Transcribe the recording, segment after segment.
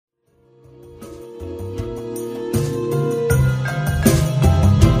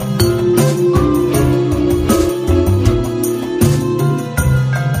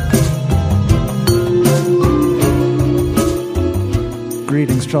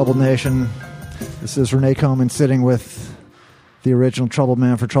Troubled Nation. This is Renee Coman sitting with the original Troubled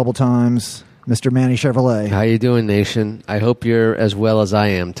Man for Troubled Times, Mr. Manny Chevrolet. How you doing, Nation? I hope you're as well as I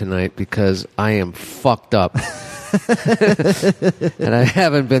am tonight because I am fucked up. And I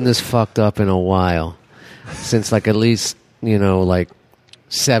haven't been this fucked up in a while. Since at least,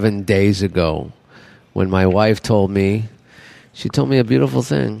 7 days ago when my wife told me, she told me a beautiful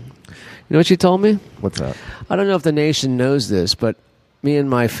thing. You know what she told me? What's that? I don't know if the nation knows this, but me and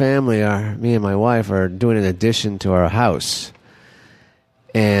my wife are doing an addition to our house.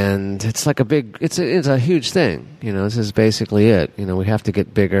 And it's like it's a huge thing. This is basically it. We have to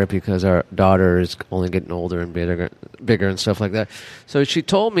get bigger because our daughter is only getting older and bigger and stuff like that. So she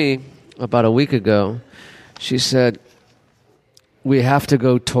told me about a week ago, she said, we have to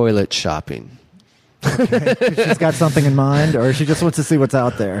go toilet shopping. Okay. She's got something in mind, or she just wants to see what's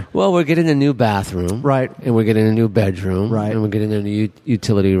out there? Well, we're getting a new bathroom. Right. And we're getting a new bedroom. Right. And we're getting a new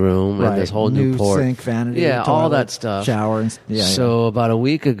utility room. Right. And this whole new port. Sink, vanity. Yeah, toilet, all that stuff. Shower. So about a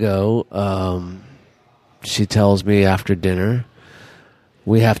week ago, she tells me after dinner,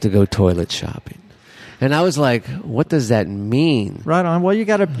 we have to go toilet shopping. And I was like, what does that mean? Right on. Well, you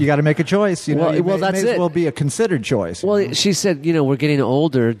got to make a choice. Well, that's it. May as well be a considered choice. Well, she said, we're getting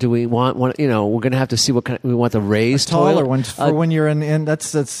older. Do we want we're going to have to see what kind we want the raised taller toilet one for when you're in.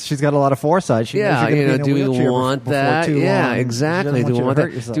 That's she's got a lot of foresight. She knows you're gonna be in a do we want that? Yeah, long. exactly. Do we want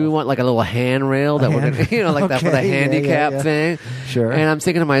that? Do we want like a little handrail that we're gonna, like that for the handicap thing? Sure. And I'm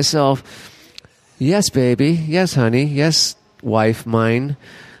thinking to myself, yes, baby, yes, honey, yes, wife mine.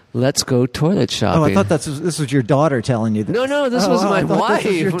 Let's go toilet shopping. Oh, I thought this was your daughter telling you this. No, this was my wife.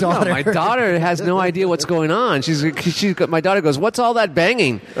 This was your daughter. No, my daughter has no idea what's going on. My daughter goes, "What's all that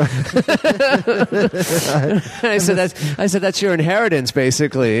banging?" I said that's your inheritance,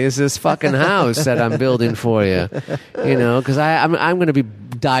 basically. Is this fucking house that I'm building for you? Because I'm going to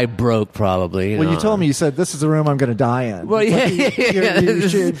die broke probably. You told me, you said this is the room I'm going to die in. Well, yeah,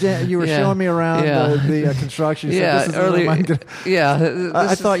 you were showing me around the construction. You said, this is the room I'm gonna...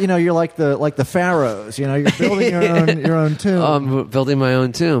 I thought you're like the pharaohs. You're building your own tomb. I'm building my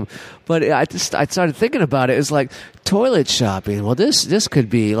own tomb. But I started thinking about it. It's like toilet shopping. Well, this could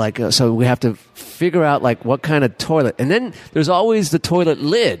be like so we have to figure out like what kind of toilet, and then there's always the toilet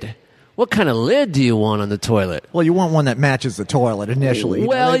lid. What kind of lid do you want on the toilet? Well, you want one that matches the toilet initially.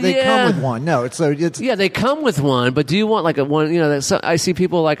 Well, they come with one. No, it's they come with one. But do you want like a one? I see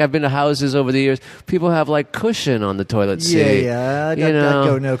people like I've been to houses over the years. People have like cushion on the toilet seat. Yeah. I'd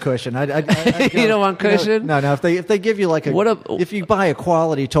go no cushion. I'd go, you don't want cushion? No. If they give you like if you buy a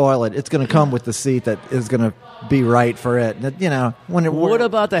quality toilet, it's going to come with the seat that is going to be right for it. What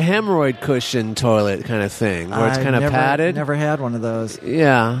about the hemorrhoid cushion toilet kind of thing, where it's kind of padded? Never had one of those.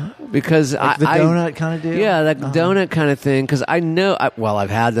 Yeah, because like the donut kind of deal. Yeah, that donut kind of thing. Because I know,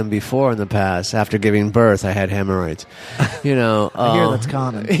 I've had them before in the past. After giving birth, I had hemorrhoids. I hear that's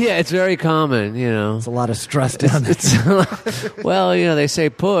common. Yeah, it's very common. It's a lot of stress down there. Well, they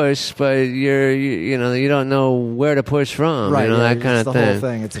say push, but you don't know where to push from. Right. That kind of thing. The whole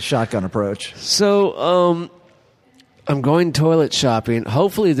thing. It's a shotgun approach. So, I'm going toilet shopping,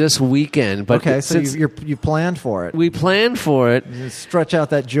 hopefully this weekend. But okay, so you planned for it. We planned for it. You stretch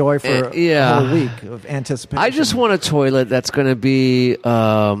out that joy for a whole week of anticipation. I just want a toilet that's going to be,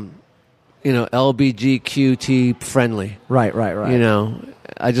 LBGQT friendly. Right.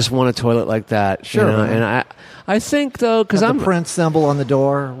 I just want a toilet like that. Sure. And I think though, because I'm the Prince symbol on the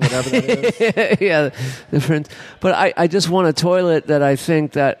door, whatever that is. Yeah, the Prince. But I just want a toilet that I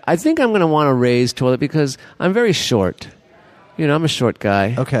think I'm going to want a raised toilet because I'm very short. I'm a short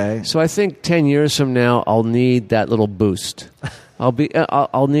guy. Okay. So I think 10 years from now I'll need that little boost. I'll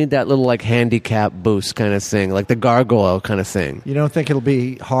need that little like handicap boost kind of thing, like the gargoyle kind of thing. You don't think it'll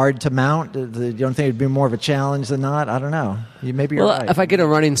be hard to mount? You don't think it'd be more of a challenge than not? I don't know. Maybe you're right. If I get a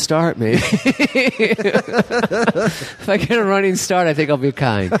running start, maybe. If I get a running start, I think I'll be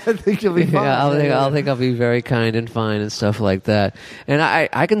kind. I think you'll be fine. Yeah, I think I'll be very kind and fine and stuff like that. And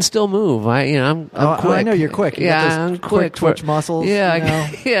I can still move. I'm quick. I know you're quick. I'm quick. Twitch muscles. Yeah,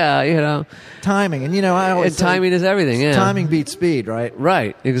 yeah. Timing, and I always say timing is everything. Yeah, timing beats speed, right?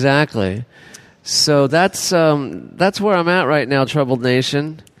 Right, exactly. So that's where I'm at right now, Troubled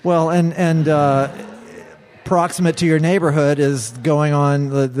Nation. Well, and proximate to your neighborhood is going on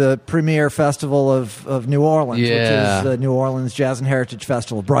the premier festival of New Orleans, which is the New Orleans Jazz and Heritage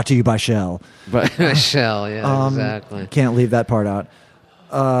Festival, brought to you by Shell. By Shell, yeah, exactly. Can't leave that part out.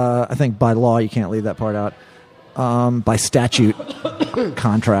 I think by law you can't leave that part out. by statute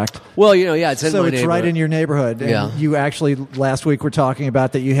contract. Well, it's in so my it's right in your neighborhood. And you actually last week were talking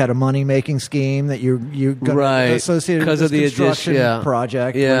about that you had a money making scheme that you associated with this construction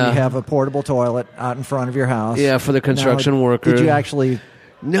project. Yeah, where you have a portable toilet out in front of your house. Yeah, for the construction worker. Did you actually?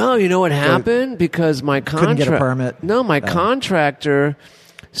 No, you know what happened? Because my couldn't get a permit. No, my contractor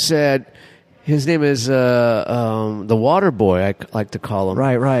said. His name is the Water Boy, I like to call him.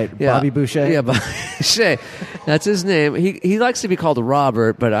 Right. Yeah. Bobby Boucher. Yeah, Bobby Boucher. That's his name. He likes to be called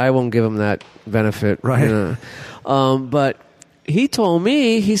Robert, but I won't give him that benefit. Right. But he told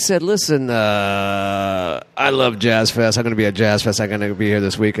me, he said, listen, I love Jazz Fest. I'm going to be at Jazz Fest. I'm going to be here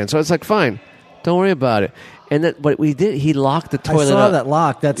this weekend. So it's like, fine. Don't worry about it. And what we did, he locked the toilet up. I saw that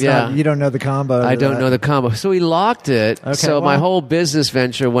lock. That's not, you don't know the combo. I don't know the combo. So he locked it. Okay, so my whole business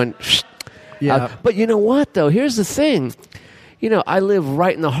venture went... Yeah. But you know what, though? Here's the thing. I live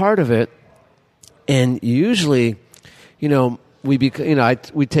right in the heart of it, and usually,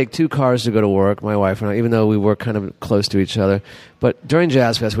 we take 2 cars to go to work, my wife and I, even though we work kind of close to each other. But during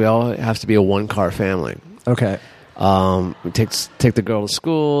Jazz Fest, we all have to be a 1-car family. Okay. We take the girl to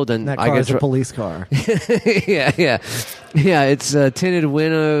school. Then that car is a police car. yeah. It's tinted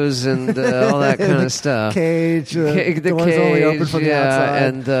windows and all that kind of stuff. Cage, the doors cage, only open from the outside,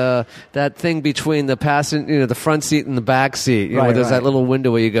 and that thing between the the front seat and the back seat. Where there's that little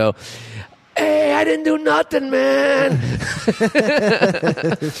window where you go, "Hey, I didn't do nothing, man."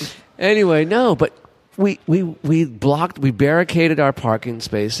 Anyway, no, but. We barricaded our parking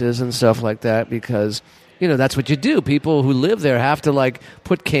spaces and stuff like that because that's what you do. People who live there have to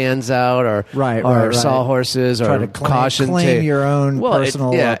put cans out or sawhorses or caution tape. Claim your own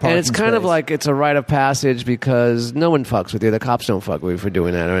personal parking and it's kind space. of like it's a rite of passage because no one fucks with you. The cops don't fuck with you for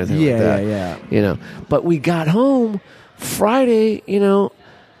doing that or anything like that. Yeah. But we got home Friday, and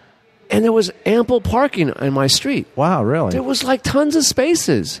there was ample parking on my street. Wow, really? There was tons of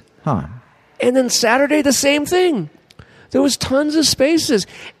spaces. Huh. And then Saturday, the same thing. There was tons of spaces.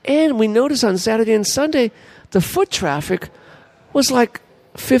 And we noticed on Saturday and Sunday, the foot traffic was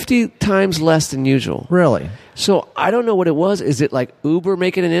 50 times less than usual. Really? So I don't know what it was. Is it Uber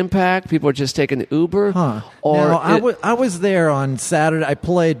making an impact? People are just taking Uber? Huh. Or I was there on Saturday. I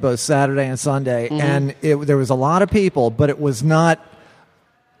played both Saturday and Sunday, and there was a lot of people, but it was not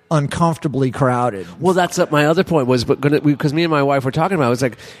uncomfortably crowded. Well, that's my other point was, because me and my wife were talking about it, I was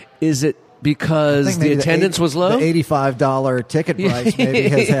like, is it because the attendance was low? The $85 ticket price maybe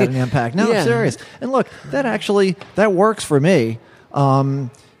has had an impact. No, I'm serious. And look, that works for me. Rather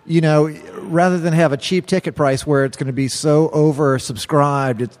than have a cheap ticket price where it's going to be so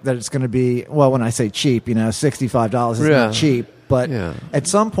oversubscribed that it's going to be, well, when I say cheap, $65 is not cheap. But at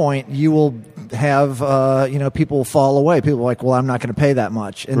some point, you will have, people will fall away. People are like, well, I'm not going to pay that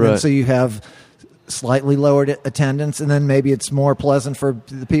much. And then so you have slightly lowered attendance, and then maybe it's more pleasant for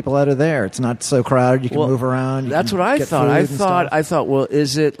the people that are there. It's not so crowded. You can move around. That's what I thought. I thought, well,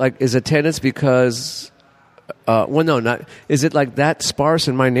 is attendance because... is it that sparse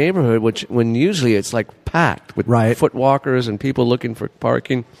in my neighborhood, when usually it's packed with foot walkers and people looking for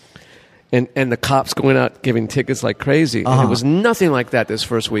parking, and the cops going out giving tickets like crazy. And it was nothing like that this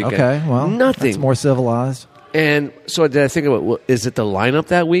first weekend. Okay, well, nothing. It's more civilized. And so did I think about, well, is it the lineup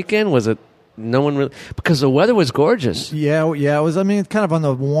that weekend? Was it no one really, because the weather was gorgeous. Yeah, it was. I mean, it's kind of on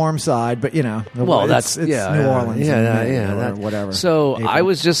the warm side, but it's New Orleans, whatever. So April. I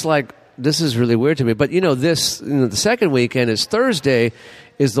was just like, this is really weird to me. But the second weekend is Thursday,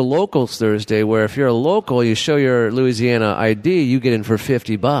 is the locals Thursday, where if you're a local, you show your Louisiana ID, you get in for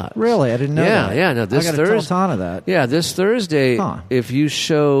 $50. Really, I didn't know that. Yeah. No, this Thursday. I got a ton of that. Yeah, this Thursday, if you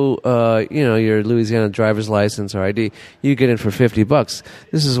show your Louisiana driver's license or ID, you get in for $50.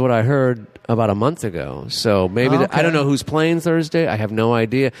 This is what I heard about a month ago. So maybe I don't know who's playing Thursday. I have no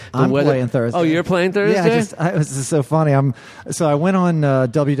idea. I'm playing Thursday. Oh, you're playing Thursday? Yeah, this is so funny. I went on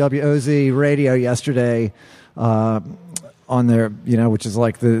WWOZ radio yesterday on their, which is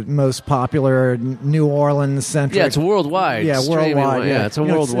the most popular New Orleans centric. Yeah, it's worldwide. Yeah, worldwide. Yeah, it's a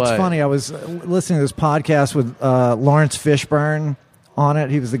worldwide. It's funny. I was listening to this podcast with Lawrence Fishburne on it.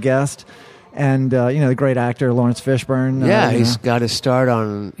 He was the guest. And, the great actor, Lawrence Fishburne. He's got his start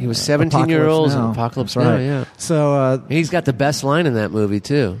on... He was 17-year-olds in Apocalypse Now, yeah. So... he's got the best line in that movie,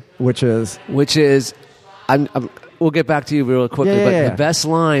 too. Which is... we'll get back to you real quickly, the best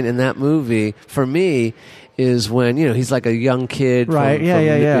line in that movie, for me, is when, he's like a young kid. Right,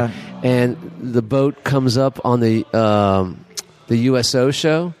 yeah. And the boat comes up on the USO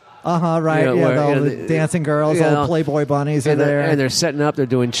show. Right. The dancing girls, all Playboy bunnies are there. And they're setting up. They're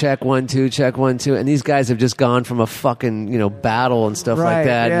doing check 1 2, check 1 2. And these guys have just gone from a fucking, battle and stuff like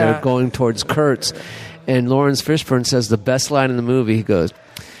that. Yeah. And they're going towards Kurtz. And Lawrence Fishburne says the best line in the movie.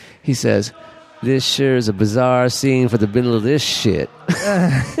 He says, "This sure is a bizarre scene for the middle of this shit,"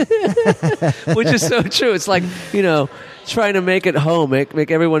 which is so true. It's like, trying to make it home,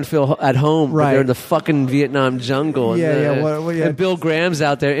 make everyone feel at home. Right. But they're in the fucking Vietnam jungle. And Bill Graham's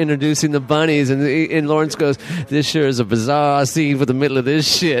out there introducing the bunnies, and Lawrence goes, "This sure is a bizarre scene for the middle of this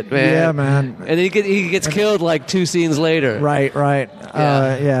shit, man." Yeah, man. And he gets killed like 2 scenes later. Right.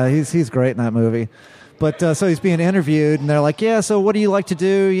 Yeah. He's great in that movie. But so he's being interviewed, and they're like, "Yeah, so what do you like to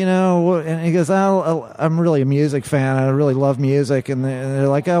do?" And he goes, "I'm really a music fan. I really love music." And they're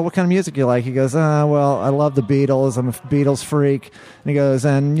like, "Oh, what kind of music do you like?" He goes, "Well, I love the Beatles. I'm a Beatles freak." And he goes,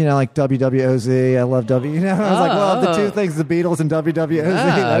 "And like WWOZ. I love W." I was like, "Well, the two things, the Beatles and WWOZ.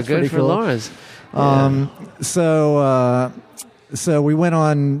 That's good pretty for cool." Lawrence. So we went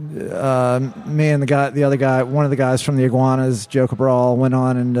on. Me and the other guy, one of the guys from the Iguanas, Joe Cabral, went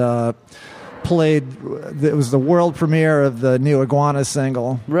on and played. It was the world premiere of the new Iguanas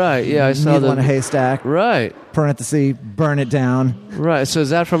single. Right. Yeah, I saw Needle in a Haystack. Right. Parenthesis, Burn It Down. Right. So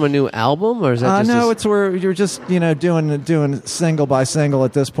is that from a new album, or is that just no? It's where you're just doing single by single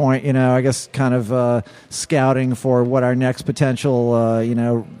at this point. I guess kind of scouting for what our next potential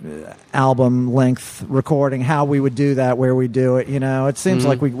album length recording, how we would do that, where we do it. It seems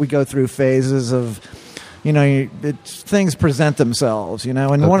like we go through phases of. Things present themselves,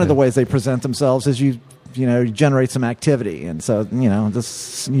 and one of the ways they present themselves is you generate some activity. And so,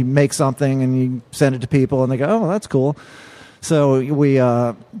 you make something and you send it to people and they go, "Oh, that's cool." So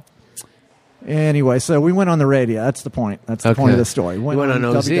so we went on the radio. That's the point. That's the point of the story. We went on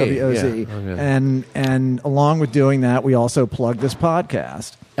OZ. WWOZ. Yeah. Okay. And along with doing that, we also plugged this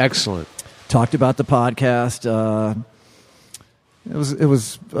podcast. Excellent. Talked about the podcast. It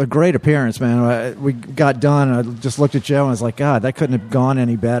was a great appearance, man. We got done, and I just looked at Joe and I was like, "God, that couldn't have gone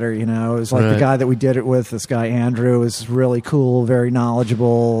any better." It was like the guy that we did it with, this guy Andrew, was really cool, very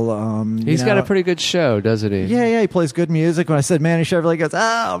knowledgeable. He's got a pretty good show, doesn't he? Yeah, he plays good music. When I said Manny Chevrolet, he goes,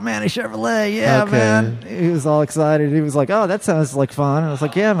 "Oh, Manny Chevrolet, yeah, okay. man." He was all excited. He was like, "Oh, that sounds like fun." And I was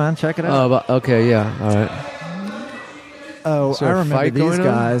like, "Yeah, man, check it out." Oh, okay, yeah, all right. Oh, I remember these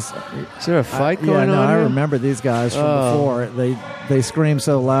guys. Is there a fight going on? Yeah, no, I here? remember these guys from before. They scream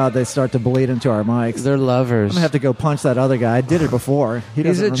so loud they start to bleed into our mics. They're lovers. I'm gonna have to go punch that other guy. I did it before.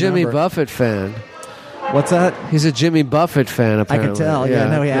 He's a Jimmy Buffett fan. What's that? He's a Jimmy Buffett fan. Apparently, I can tell. Yeah,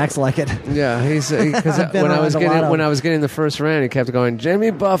 no, he acts like it. Yeah, he's because when I was getting the first round, he kept going.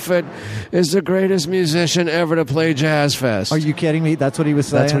 Jimmy Buffett is the greatest musician ever to play Jazz Fest. Are you kidding me? That's what he was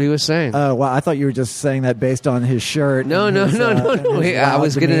saying. That's what he was saying. Oh, well, I thought you were just saying that based on his shirt. No. I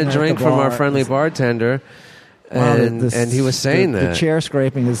was getting a drink from our friendly bartender, and he was saying that the chair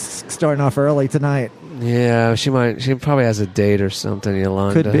scraping is starting off early tonight. Yeah, she probably has a date or something.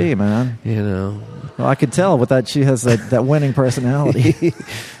 Yolanda could be, man. Well, I could tell with that she has that winning personality.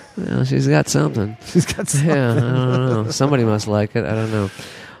 Well, she's got something. Yeah, I don't know. Somebody must like it. I don't know.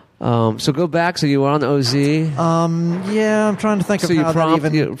 So go back. So you were on OZ. Yeah, I'm trying to think of how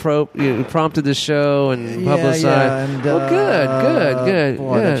you prompted the show and publicized. Yeah, and, good.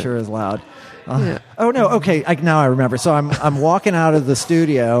 Boy, that sure is loud. Oh no! Okay, now I remember. So I'm walking out of the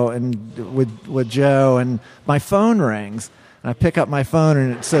studio and with Joe, and my phone rings, and I pick up my phone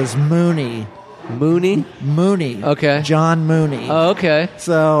and it says Mooney. Mooney. Okay. John Mooney. Oh, okay.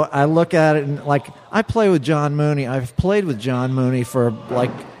 So I look at it and I play with John Mooney. I've played with John Mooney for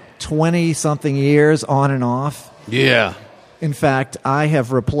 20 something years on and off. Yeah. In fact, I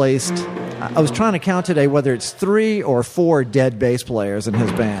have replaced. I was trying to count today whether it's 3 or 4 dead bass players in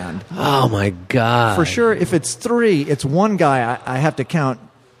his band. Oh my God! For sure, if it's 3, it's one guy I have to count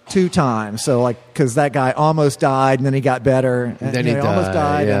 2 times. So because that guy almost died and then he got better. And then he almost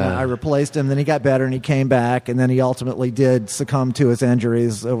died yeah. and I replaced him. Then he got better and he came back and then he ultimately did succumb to his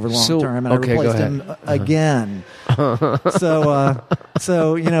injuries over long term. And I replaced him again. So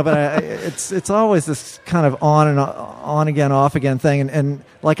but it's always this kind of on again, off again thing. And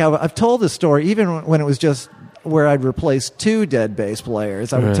I've told this story even when it was just where I'd replace 2 dead bass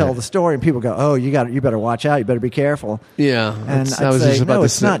players. I would tell the story, and people go, "Oh, you better watch out. You better be careful." Yeah, and I'd say, "No,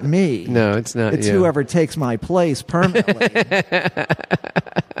 it's not me. No, it's not. It's whoever takes my place permanently."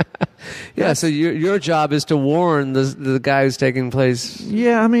 Yeah. So your job is to warn the guy who's taking place.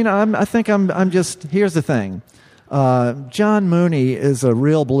 Yeah, I mean, I think I'm just. Here's the thing. John Mooney is a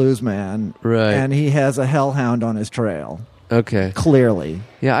real blues man, right? And he has a hellhound on his trail. Okay. Clearly.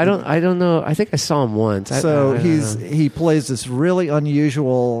 Yeah, I don't know. I think I saw him once. So he plays this really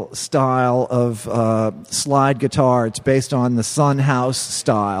unusual style of slide guitar. It's based on the Sun House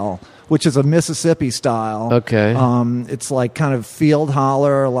style, which is a Mississippi style. Okay. It's like kind of field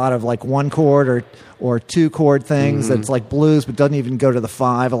holler, a lot of like 1 chord or 2 chord things. That's like blues, but doesn't even go to the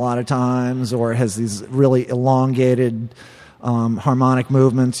 5 a lot of times, or has these really elongated harmonic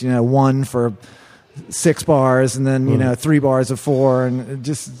movements. 1 for 6 bars, and then 3 bars of 4, and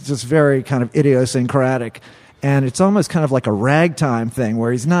just very kind of idiosyncratic. And it's almost kind of like a ragtime thing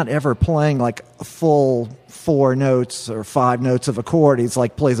where he's not ever playing like a full 4 notes or 5 notes of a chord. He's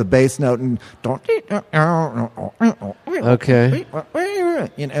like plays a bass note and okay.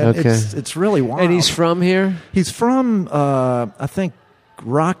 It's really wild. And he's from here? He's from I think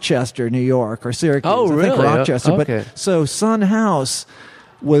Rochester, New York, or Syracuse. Oh, really? I think Rochester. Okay. But so Son House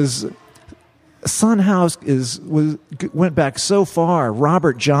went back so far.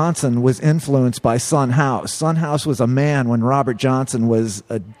 Robert Johnson was influenced by Son House. Son House was a man when Robert Johnson was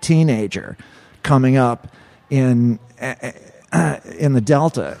a teenager coming up in the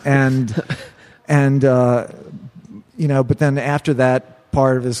Delta, and but then after that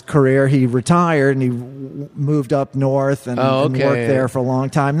part of his career, he retired and he moved up north and worked there for a long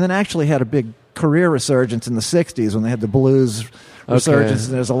time, and then actually had a big career resurgence in the 60s when they had the blues resurgence.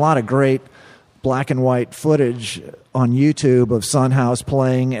 And there's a lot of great black and white footage on YouTube of Son House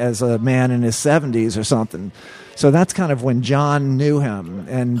playing as a man in his 70s or something. So that's kind of when John knew him,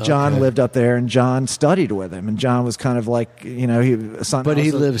 and John lived up there, and John studied with him, and John was kind of like, Son House. But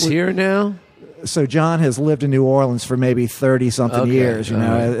he lives here now? So John has lived in New Orleans for maybe 30-something years,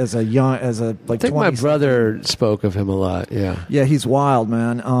 as a I think my brother spoke of him a lot, yeah. Yeah, he's wild,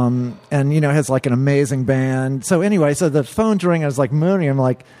 man. And, has like an amazing band. So anyway, so the phone's ringing, I was like, Mooney, I'm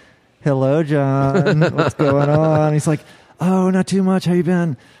like, hello, John. What's going on? He's like, oh, not too much. How you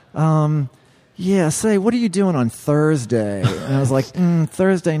been? Yeah, say, what are you doing on Thursday? And I was like,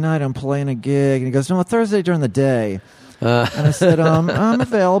 Thursday night I'm playing a gig. And he goes, no, Thursday during the day. And I said, I'm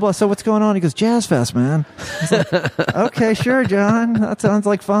available. So what's going on? He goes, Jazz Fest, man. I was like, okay, sure, John. That sounds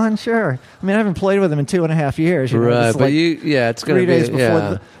like fun. Sure. I mean, I haven't played with him in 2.5 years. Right, but it's going to be 3 days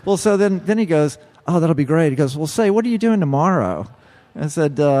before. Well, so then he goes, oh, that'll be great. He goes, well, say, what are you doing tomorrow? I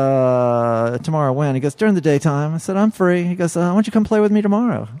said, tomorrow when? He goes, during the daytime. I said, I'm free. He goes, why don't you come play with me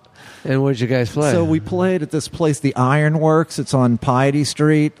tomorrow? And where'd you guys play? So we played at this place, the Ironworks. It's on Piety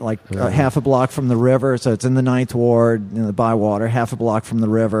Street, like half a block from the river. So it's in the 9th Ward, the Bywater, half a block from the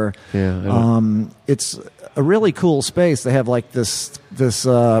river. Yeah. It's a really cool space. They have like this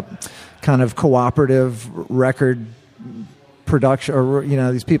kind of cooperative record production, or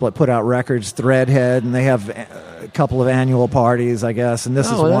these people that put out records, Threadhead, and they have a couple of annual parties, I guess. And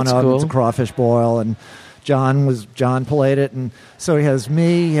this is one of them. It's a Crawfish Boil, and John played it, and so he has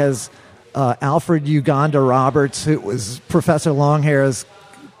me. He has Alfred Uganda Roberts, who was Professor Longhair's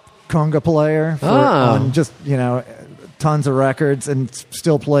conga player on just tons of records, and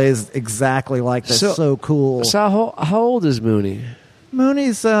still plays exactly like this. So cool. So how old is Mooney?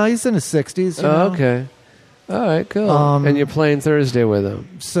 Mooney's he's in his 60s. Okay. All right, cool. And you're playing Thursday with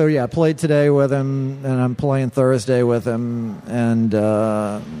him. So I played today with him, and I'm playing Thursday with him, and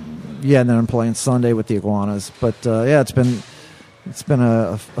and then I'm playing Sunday with the Iguanas. But it's been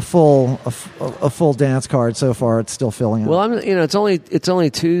a full dance card so far. It's still filling up. Well, it's only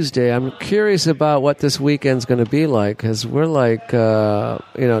Tuesday. I'm curious about what this weekend's going to be like, because we're like,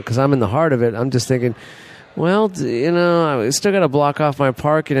 because I'm in the heart of it. I'm just thinking, well, I still got to block off my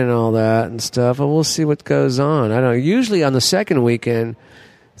parking and all that and stuff, and we'll see what goes on. I don't know. Usually on the second weekend,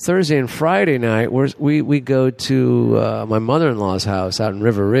 Thursday and Friday night, we go to my mother-in-law's house out in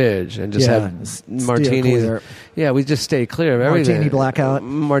River Ridge and just have martinis. Yeah, we just stay clear of everything. Martini blackout.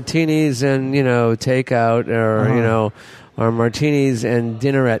 Martinis and, takeout or, or martinis and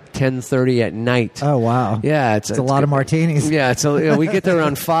dinner at 10:30 at night. Oh, wow. Yeah. It's a lot of martinis. Yeah, we get there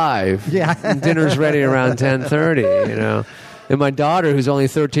around 5. Yeah. And dinner's ready around 10:30, And my daughter, who's only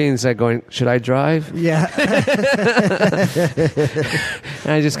 13, said, going, should I drive? Yeah.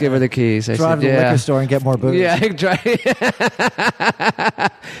 And I just give her the keys. I drive said, to the liquor store and get more booze. Yeah,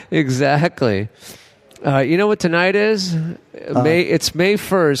 exactly. You know what tonight is? It's May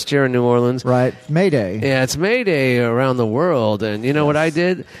 1st here in New Orleans. Right. May Day. Yeah, it's May Day around the world. And you know what I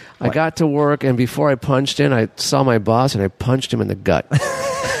did? What? I got to work, and before I punched in, I saw my boss, and I punched him in the gut.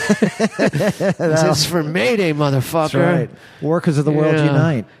 It's for May Day, motherfucker. That's right. Workers of the world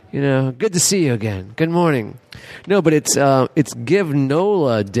unite. Good to see you again. Good morning. No, but it's Give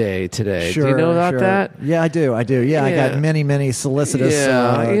NOLA Day today. Sure, do you know about that? Yeah, I do. Yeah, I got many solicitous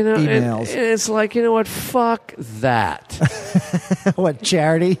emails. And it's like, you know what? Fuck that. What,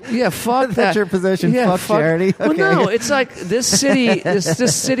 charity? Yeah, fuck that. That's your position. Yeah, fuck charity. Well, no, it's like this city,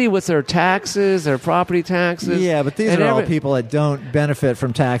 this city with their taxes, their property taxes. Yeah, but these are all people that don't benefit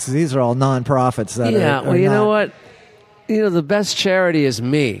from tax taxes. These are all nonprofits that are well, you not, know what? The best charity is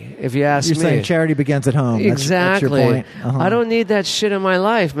me, if you ask me. You're saying charity begins at home. Exactly. That's your point. I don't need that shit in my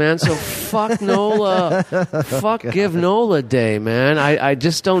life, man. So fuck NOLA. Fuck Give NOLA Day, man. I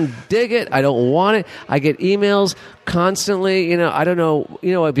just don't dig it. I don't want it. I get emails constantly. I don't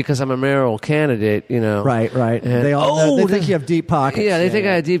know. Because I'm a mayoral candidate. Right. And they think you have deep pockets. Yeah, they think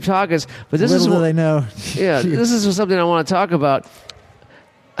I have deep pockets. But this is what they know. Yeah, this is something I want to talk about.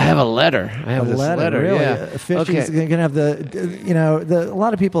 I have a letter. This letter. Really? Yeah. Fishy's going to have a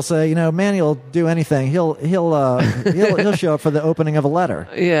lot of people say, Manny will do anything. He'll show up for the opening of a letter.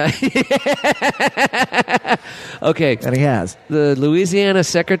 Yeah. Okay. And he has. The Louisiana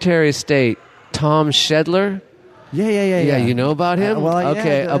Secretary of State, Tom Shedler. Yeah. You know about him?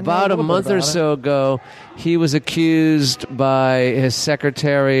 Okay. About a month or so ago, he was accused by his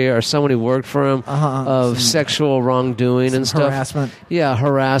secretary or someone who worked for him of sexual wrongdoing and stuff. Harassment. Yeah,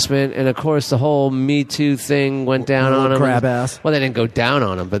 harassment. And of course, the whole Me Too thing went down on him. Crab ass. Well, they didn't go down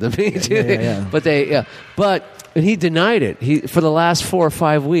on him, but the Me Too thing. But But he denied it. For the last 4 or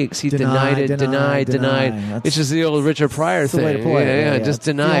 5 weeks, he denied it. Which is the old Richard Pryor thing. The way to play it. Yeah, just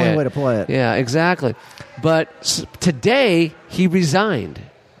deny it. The only way to play it. Yeah, exactly. But today, he resigned.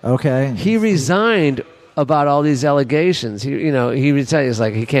 Okay. He resigned about all these allegations. He resigned. He's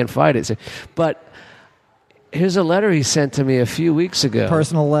like, he can't fight it. But here's a letter he sent to me a few weeks ago.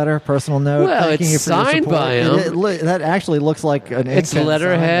 Personal letter, personal note. Well, it's signed by him. That actually looks like an ink. It's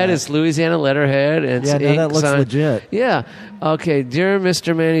letterhead. It's Louisiana letterhead. And it's that looks legit. Yeah. Okay. Dear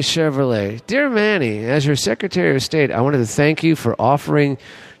Mr. Manny Chevrolet. Dear Manny, as your Secretary of State, I wanted to thank you for offering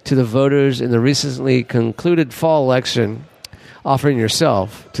to the voters in the recently concluded fall election, offering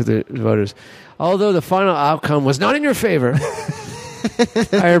yourself to the voters. Although the final outcome was not in your favor,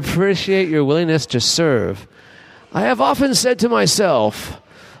 I appreciate your willingness to serve. I have often said to myself,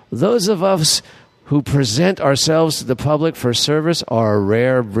 those of us who present ourselves to the public for service are a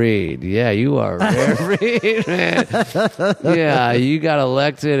rare breed. Yeah, you are a rare breed, man. Yeah, you got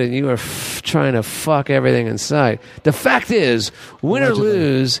elected and you are trying to fuck everything in sight. The fact is, win or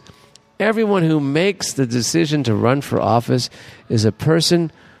lose, everyone who makes the decision to run for office is a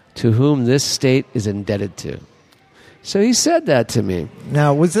person to whom this state is indebted to. So he said that to me.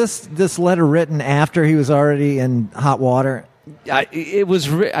 Now, was this letter written after he was already in hot water? This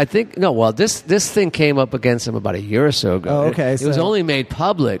thing came up against him about a year or so ago. Oh, okay. It was only made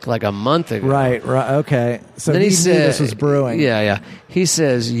public like a month ago. Right, okay. So then he said, knew this was brewing. Yeah. He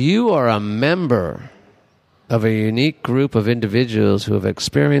says, you are a member of a unique group of individuals who have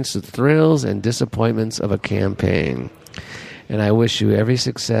experienced the thrills and disappointments of a campaign. And I wish you every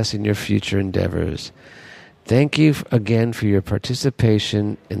success in your future endeavors. Thank you again for your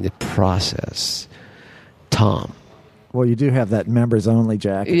participation in the process. Tom. Well, you do have that members-only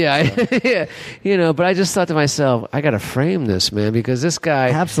jacket. Yeah, so. But I just thought to myself, I got to frame this, man, because this guy...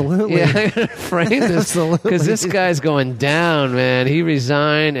 Absolutely. Yeah, I got to frame this. Absolutely. Because this guy's going down, man. He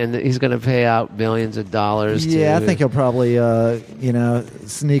resigned, and he's going to pay out billions of dollars. Yeah, I think he'll probably,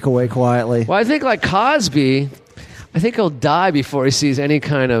 sneak away quietly. Well, I think like Cosby... I think he'll die before he sees any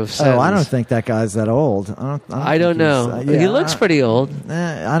kind of sentence. Oh, I don't think that guy's that old. I don't know. He looks pretty old.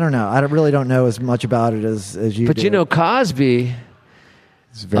 I don't know. I really don't know as much about it as you do. But Cosby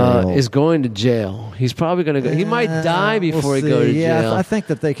is going to jail. He's probably going to go. He might die before he goes to jail. Yeah, I think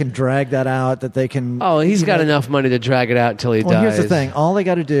that they can drag that out, that they can... Oh, he's got enough money to drag it out until he dies. Here's the thing. All they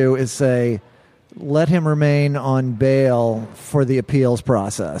got to do is say... let him remain on bail for the appeals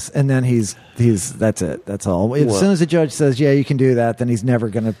process, and then he's that's it. That's all. As soon as the judge says, "Yeah, you can do that," then he's never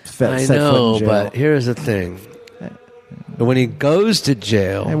going to set foot in jail. But here's the thing: when he goes to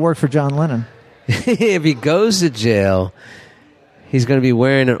jail, it worked for John Lennon. If he goes to jail, he's going to be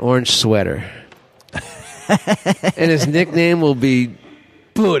wearing an orange sweater, and his nickname will be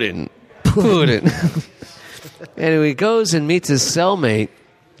Puddin'. And when he goes and meets his cellmate,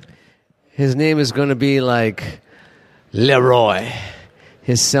 his name is going to be like Leroy,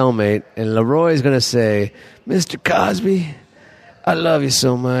 his cellmate. And Leroy is going to say, Mr. Cosby, I love you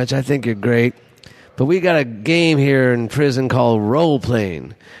so much. I think you're great. But we got a game here in prison called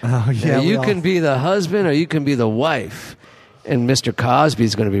role-playing. Oh, yeah. Now, you can be the husband or you can be the wife. And Mr. Cosby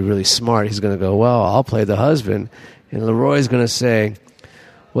is going to be really smart. He's going to go, well, I'll play the husband. And Leroy's going to say,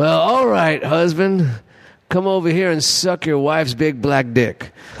 well, all right, husband. Come over here and suck your wife's big black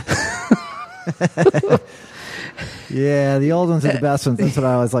dick. Yeah, the old ones are the best ones. That's what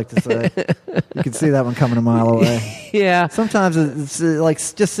I always like to say. You can see that one coming a mile away. Yeah. Sometimes it's like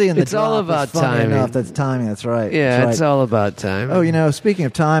just seeing the It's all about timing. Enough. That's timing. That's right. Yeah, that's right. It's all about timing. Oh, speaking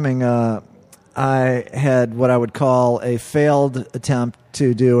of timing, I had what I would call a failed attempt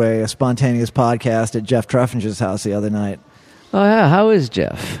to do a spontaneous podcast at Jeff Treffinger's house the other night. Oh, yeah. How is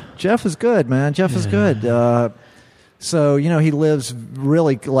Jeff? Jeff is good, man. Jeff is good. So, he lives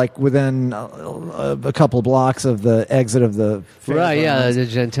really like within a couple of blocks of the exit of the Right, yeah, the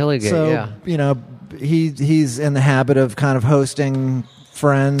Gentilly Gate, so, he's in the habit of kind of hosting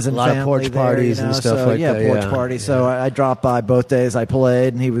friends and a lot family of porch there, parties and stuff like that. Porch parties. So I dropped by both days I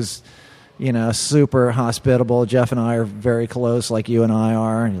played, and he was, super hospitable. Jeff and I are very close, like you and I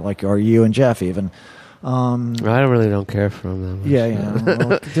are, or you and Jeff even. I don't care for him that much.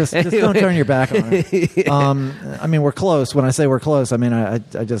 Well, just don't turn your back on him. We're close. When I say we're close, I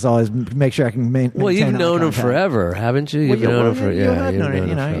just always make sure I can maintain. Well, you've known him forever, haven't you? You've known him for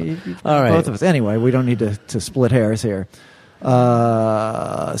all right. Both of us. Anyway, we don't need to split hairs here.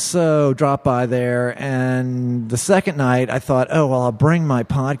 So drop by there, and the second night I thought, I'll bring my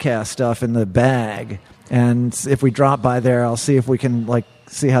podcast stuff in the bag, and if we drop by there, I'll see if we can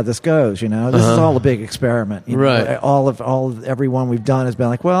see how this goes. This is all a big experiment. Right. Everyone we've done has been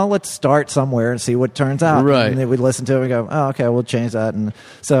like, well, let's start somewhere and see what turns out. Right. And then we listen to it and go, oh, okay, we'll change that. And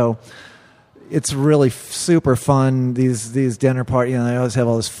so it's really super fun. These dinner parties, they always have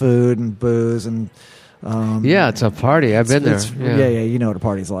all this food and booze and. It's a party. I've been there. You know what a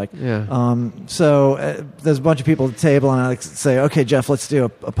party's like. Yeah. So there's a bunch of people at the table, and I say, okay, Jeff, let's do a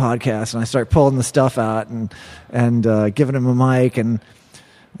podcast. And I start pulling the stuff out and giving him a mic. And,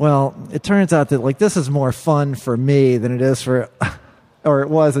 well, it turns out that, this is more fun for me than it is for, or it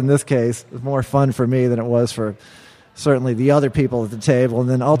was in this case, more fun for me than it was for certainly the other people at the table. And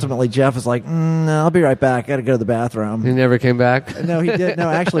then ultimately Jeff was like, I'll be right back. I got to go to the bathroom. He never came back? No, he did. No,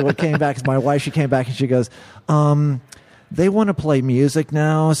 actually what came back is my wife. She came back and she goes, they want to play music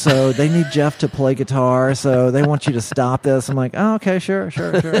now, so they need Jeff to play guitar, so they want you to stop this. I'm like, oh, okay, sure.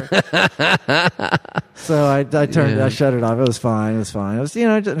 So I shut it off. It was fine. It was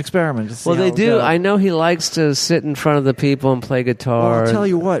an experiment. They do. I know he likes to sit in front of the people and play guitar. Well, I'll tell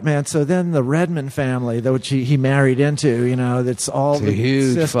you what, man. So then the Redman family, which he married into, that's all the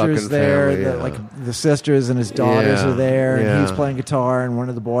huge sisters there. Family, the sisters and his daughters are there, and he's playing guitar, and one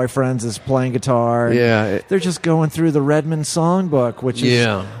of the boyfriends is playing guitar. Yeah. They're just going through the Redman songbook, which is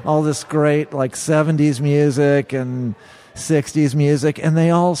all this great 70s music and 60s music, and they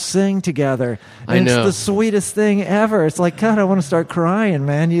all sing together. And it's the sweetest thing ever. It's like, God, I want to start crying,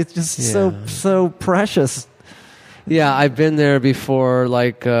 man. It's just so precious. Yeah, I've been there before,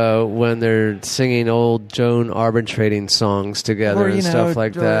 when they're singing old Joan arbitrating songs together and stuff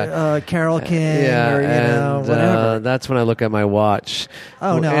like that. Carole King, whatever. That's when I look at my watch.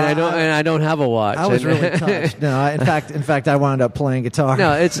 Oh no, and I don't have a watch. I was really touched. No, in fact, I wound up playing guitar.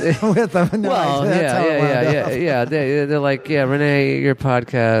 No, it's with them. No, well, yeah. They're like, Renee, your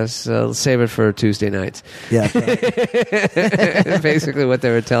podcast, save it for Tuesday nights. Yeah, basically what they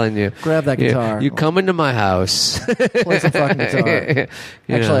were telling you. Grab that guitar. You come into my house. Play some fucking guitar.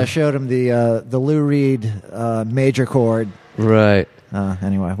 Actually, I showed him the Lou Reed major chord. Right.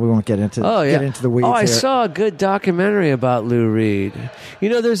 Anyway, we won't get into the weeds. I here. saw a good documentary about Lou Reed.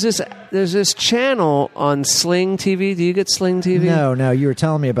 There's this channel on Sling TV. Do you get Sling TV? No, you were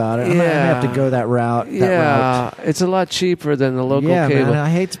telling me about it. I'm gonna have to go that route. It's a lot cheaper than the local cable. Man, I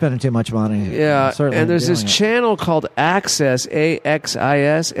hate spending too much money. Yeah, and there's this channel called Access,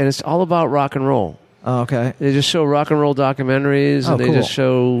 AXIS, and it's all about rock and roll. Oh, okay. They just show rock and roll documentaries, and they just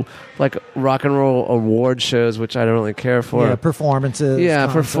show rock and roll award shows, which I don't really care for. Yeah, performances.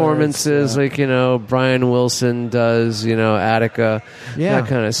 Yeah, performances like Brian Wilson does, Attica, that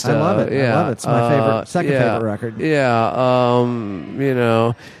kind of stuff. I love it. Yeah, I love it. It's my second favorite record. Yeah,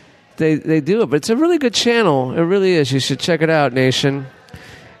 they do it, but it's a really good channel. It really is. You should check it out, Nation.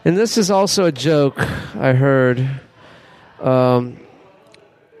 And this is also a joke I heard.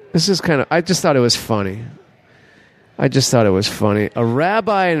 This is I just thought it was funny. A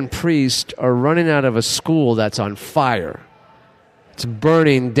rabbi and priest are running out of a school that's on fire. It's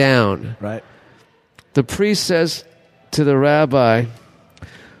burning down. Right. The priest says to the rabbi,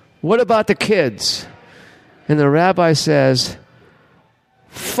 "What about the kids?" And the rabbi says,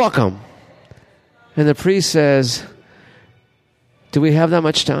 "Fuck them." And the priest says, "Do we have that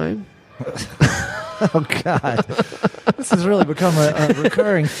much time?" Oh, God. This has really become a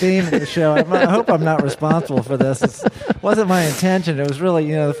recurring theme of the show. I hope I'm not responsible for this. It wasn't my intention. It was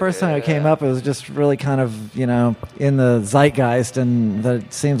really, the first time it came up, it was just really kind of, in the zeitgeist, and that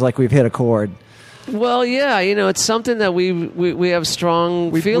it seems like we've hit a chord. Well, yeah, it's something that we have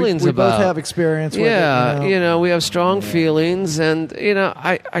strong feelings about. We both have experience with it. We have strong feelings, and,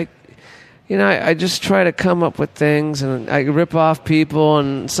 I just try to come up with things, and I rip off people,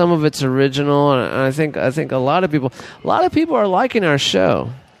 and some of it's original, and I think a lot of people are liking our show.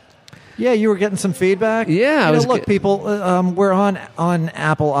 Yeah, you were getting some feedback. Yeah, look, people, we're on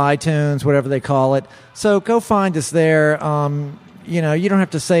Apple iTunes, whatever they call it. So go find us there. You don't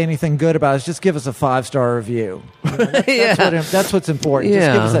have to say anything good about us. Just give us a 5-star review. That's what's important.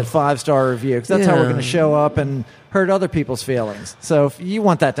 Just give us that 5-star review, because that's how we're going to show up and hurt other people's feelings. So if you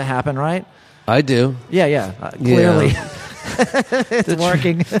want that to happen, right? I do. Yeah. Clearly. It's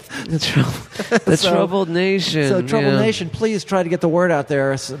working. The Troubled Nation. So Troubled Nation, please try to get the word out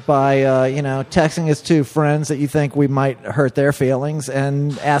there by texting us to friends that you think we might hurt their feelings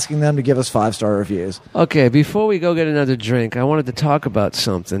and asking them to give us 5-star reviews. Okay, before we go get another drink, I wanted to talk about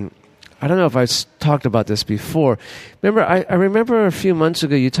something. I don't know if I talked about this before. Remember, I remember a few months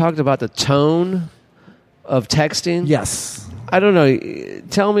ago you talked about the tone of texting. Yes. I don't know.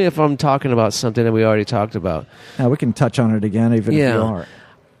 Tell me if I'm talking about something that we already talked about. We can touch on it again, even if you are.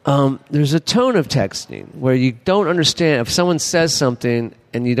 There's a tone of texting where you don't understand. If someone says something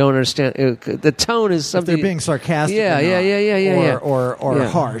and you don't understand, the tone is something. If they're being sarcastic, or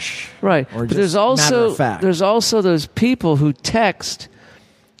harsh, right? Or but there's also fact. There's also those people who text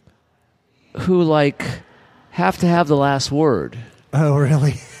who have to have the last word. Oh,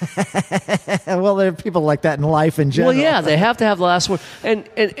 really? Well, there are people like that in life in general. Well, yeah, they have to have the last word. And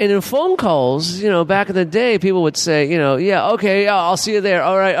in phone calls, back in the day, people would say, okay, I'll see you there.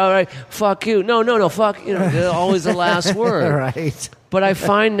 All right, fuck you. No, fuck. Always the last word. Right. But I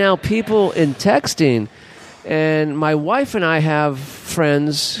find now people in texting, and my wife and I have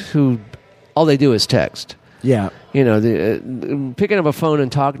friends who all they do is text. Yeah. Picking up a phone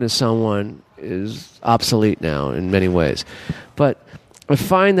and talking to someone is obsolete now in many ways. But I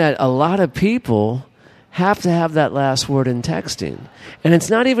find that a lot of people have to have that last word in texting. And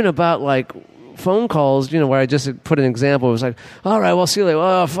it's not even about phone calls, where I just put an example. It was like, all right, well, see you later.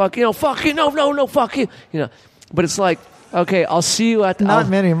 Oh, fuck you, fuck you, no, fuck you. But it's like, okay, I'll see you at the... Not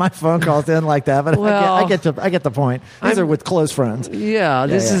many of my phone calls end like that, but I get the point. These are with close friends. Yeah,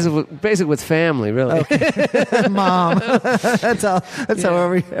 this is basically with family, really. Okay. Mom. That's how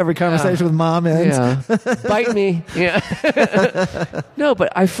every conversation with mom ends. Yeah. Bite me. Yeah. No,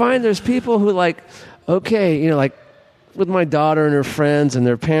 but I find there's people who with my daughter and her friends and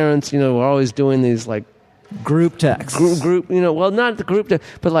their parents, we're always doing these group texts. Group, well, not the group text,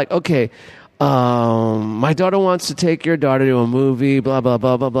 but okay, my daughter wants to take your daughter to a movie, blah, blah,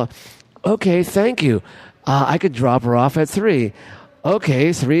 blah, blah, blah. Okay, thank you. I could drop her off at 3.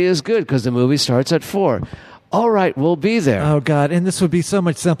 Okay, 3 is good because the movie starts at 4. All right, we'll be there. Oh, God. And this would be so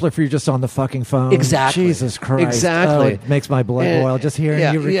much simpler if you're just on the fucking phone. Exactly. Jesus Christ. Exactly. It makes my blood boil just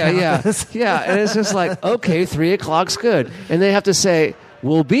hearing you recount this. Yeah, and it's just okay, 3 o'clock's good. And they have to say,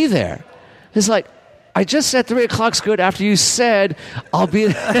 we'll be there. It's like, I just said 3 o'clock's good after you said I'll be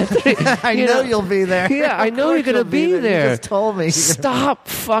there at 3. I know you'll be there. Yeah, I know you're going to be there. You just told me. Stop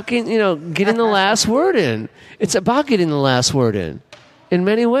fucking, getting the last word in. It's about getting the last word in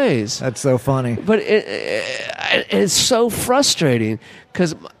many ways. That's so funny. But it's so frustrating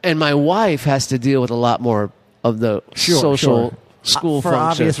and my wife has to deal with a lot more of the social school for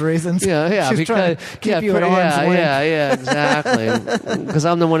function. Obvious reasons. Yeah, she's because trying to keep you at arm's length. Yeah, exactly. Because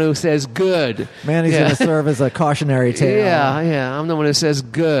I'm the one who says good. Manny's going to serve as a cautionary tale. Yeah, I'm the one who says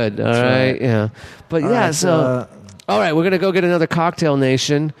good. All right, yeah. But all right, so all right, we're going to go get another Cocktail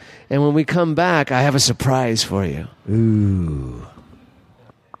Nation, and when we come back, I have a surprise for you. Ooh.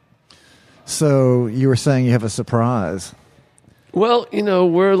 So you were saying you have a surprise. Well,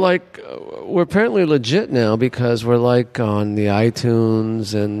 we're apparently legit now because we're on the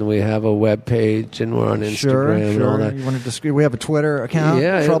iTunes and we have a web page and we're on Instagram and all that. You want to we have a Twitter account,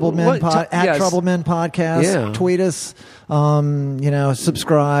 Troublemen Podcast. Yeah. Tweet us,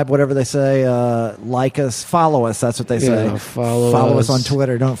 subscribe, whatever they say, like us, follow us. That's what they say. Yeah, follow us on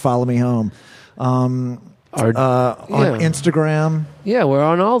Twitter. Don't follow me home. On Instagram. Yeah, we're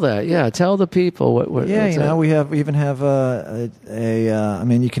on all that. Yeah, tell the people what. We even have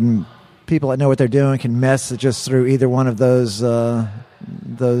you can. People that know what they're doing can message us through either one of those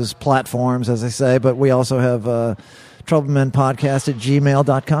platforms, as they say. But we also have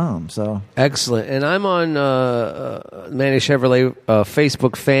troublemenpodcast@gmail.com. So excellent, and I'm on Manny Chevrolet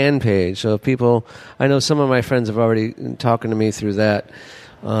Facebook fan page. So people, I know some of my friends have already talking to me through that.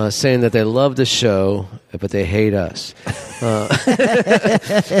 Saying that they love the show, but they hate us.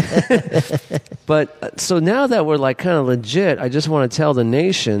 But so now that we're kind of legit, I just want to tell the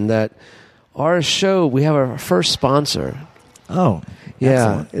nation that our show, we have our first sponsor. Oh,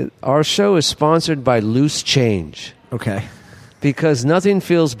 yeah. Our show is sponsored by Loose Change. Okay. Because nothing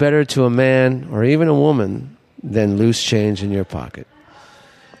feels better to a man or even a woman than loose change in your pocket.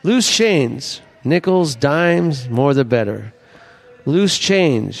 Loose change, nickels, dimes, more the better. Loose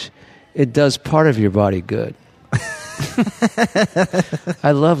change, it does part of your body good.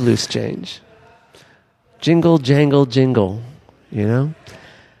 I love loose change. Jingle, jangle, jingle, you know?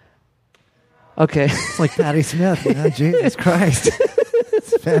 Okay. It's like Patti Smith, you know? Jesus Christ.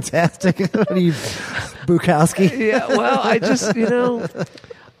 It's fantastic. What are you, Bukowski? Yeah, well, I just,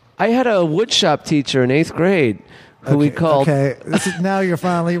 I had a woodshop teacher in 8th grade who we called... Okay, now we're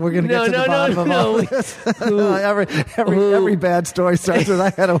going to get to the bottom of all this. Every bad story starts with,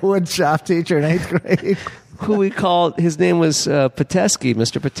 I had a woodshop teacher in 8th grade. Who we called, his name was Patesky,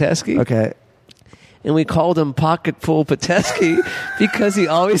 Mr. Patesky. Okay. And we called him Pocketful Patesky because he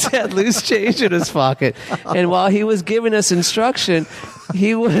always had loose change in his pocket. And while he was giving us instruction,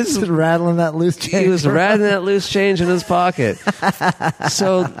 he was rattling that loose change. He was rattling that loose change in his pocket.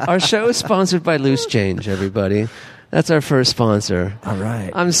 So our show is sponsored by Loose Change, everybody. That's our first sponsor. All right.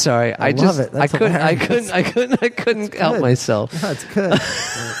 I'm sorry. I love it. That's I couldn't help myself. That's good.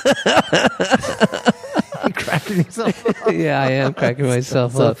 You're cracking yourself up. Yeah, I am cracking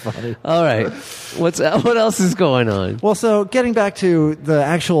myself up. So funny. All right. What else is going on? Well, so getting back to the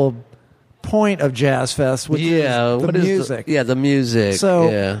actual point of Jazz Fest, which is the music. The music.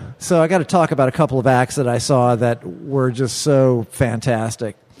 So I got to talk about a couple of acts that I saw that were just so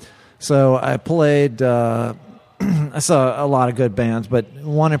fantastic. So I played... I saw a lot of good bands, but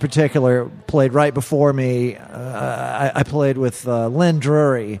one in particular played right before me. I played with Lynn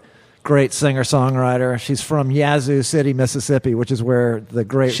Drury, great singer-songwriter. She's from Yazoo City, Mississippi, which is where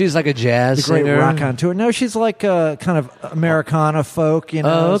she's like a jazz great singer? rock on tour. No, she's like kind of Americana folk, you know.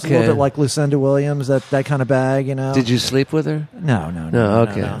 Oh, okay. It's a little bit like Lucinda Williams, that kind of bag, you know. Did you sleep with her? No.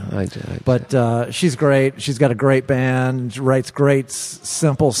 Okay. No. But she's great. She's got a great band, writes great,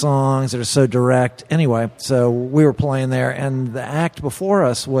 simple songs that are so direct. Anyway, so we were playing there, and the act before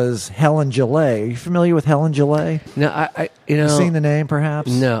us was Helen Gillet. Are you familiar with Helen Gillet? No, You seen the name, perhaps?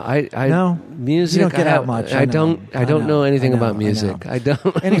 No, no? Music. You don't get out much. I don't know anything about music. I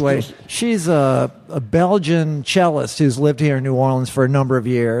don't. Anyway, she's a Belgian cellist who's lived here in New Orleans for a number of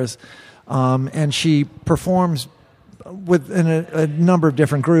years, and she performs in a number of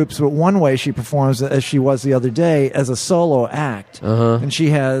different groups. But one way she performs, as she was the other day, as a solo act, and she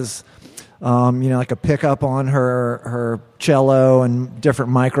has. Like a pickup on her cello and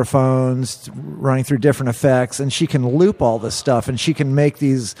different microphones running through different effects, and she can loop all this stuff, and she can make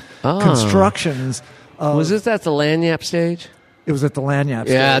these constructions. Was this at the Lagniappe stage? It was at the Lagniappe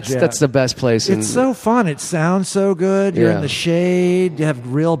stage. That's the best place. It's so fun. It sounds so good. You're in the shade. You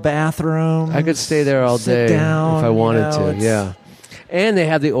have real bathrooms. I could stay there all day down, if I wanted to. Yeah. And they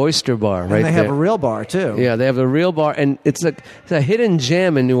have the Oyster Bar right there. And they have a real bar, too. Yeah, they have a real bar. And it's a hidden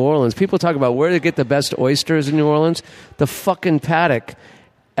gem in New Orleans. People talk about where to get the best oysters in New Orleans. The fucking Paddock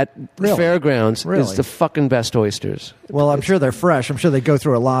at Fairgrounds is the fucking best oysters. Well, I'm sure they're fresh. I'm sure they go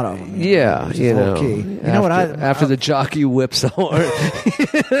through a lot of them. Yeah, you know. Key. You know what? After the jockey whips the horn.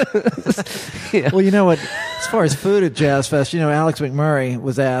 Yeah. Well, you know what? As far as food at Jazz Fest, Alex McMurray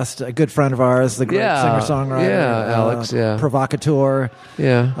was asked, a good friend of ours, the great singer-songwriter. Yeah, Alex, provocateur.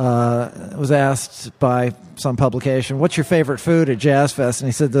 Yeah. Was asked by some publication, what's your favorite food at Jazz Fest? And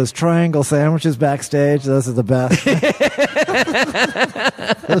he said, those triangle sandwiches backstage, those are the best.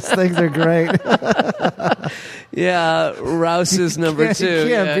 Those things are great. Yeah, Rouse's number 2. You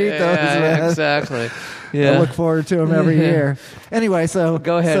can't beat those, man. Exactly. Yeah. I look forward to them every year. Anyway, so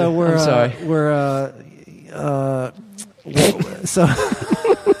go ahead. So we're, I'm sorry. So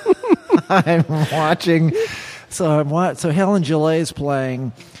I'm watching. So Helen Gillet's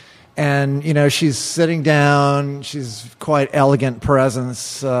playing, and she's sitting down. She's quite elegant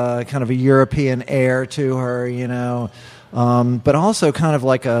presence, kind of a European air to her, but also kind of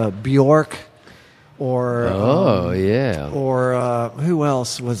like a Bjork. Or who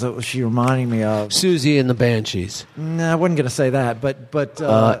else was she reminding me of? Susie and the Banshees. No, I wasn't going to say that, but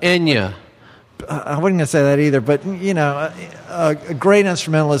Enya. I wasn't going to say that either. But a great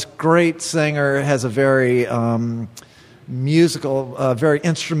instrumentalist, great singer, has a very musical, very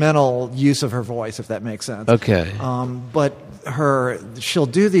instrumental use of her voice, if that makes sense. Okay. But she'll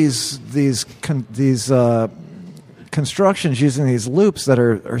do these constructions using these loops that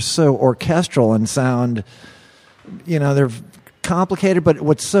are so orchestral and sound, they're complicated. But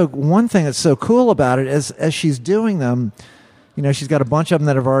one thing that's so cool about it is, as she's doing them, she's got a bunch of them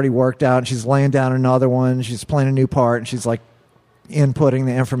that have already worked out, and she's laying down another one. She's playing a new part, and she's like, inputting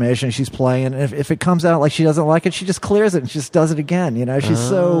the information. She's playing. And if it comes out like she doesn't like it, she just clears it and she just does it again. She's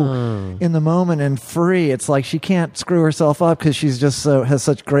so in the moment and free. It's like she can't screw herself up because she's just has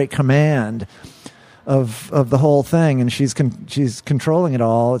such great command of the whole thing, and she's controlling it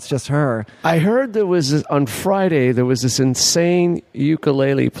all. It's just her. I heard on Friday there was this insane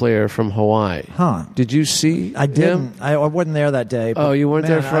ukulele player from Hawaii. Huh? Did you see? I didn't. I wasn't there that day. Oh, you weren't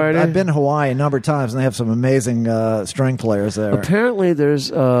there Friday? I've been to Hawaii a number of times, and they have some amazing string players there. Apparently,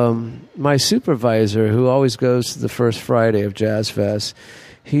 there's my supervisor who always goes to the first Friday of Jazz Fest.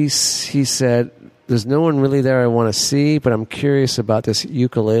 He said, there's no one really there I want to see, but I'm curious about this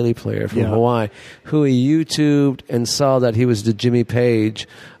ukulele player from Hawaii who he YouTubed and saw that he was the Jimmy Page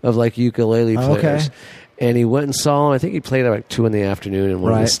of like ukulele players. Okay. And he went and saw him. I think he played at like 2 in the afternoon in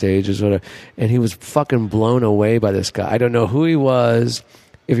one of the stages, whatever. And he was fucking blown away by this guy. I don't know who he was.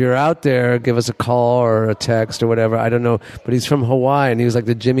 If you're out there, give us a call or a text or whatever. I don't know. But he's from Hawaii, and he was like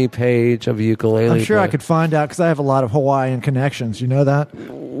the Jimmy Page of ukulele. I'm sure I could find out because I have a lot of Hawaiian connections. You know that?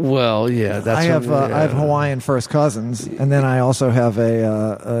 Well, yeah. I have Hawaiian first cousins, and then I also have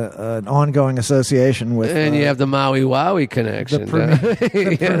an ongoing association with... And you have the Maui Wowie connection. You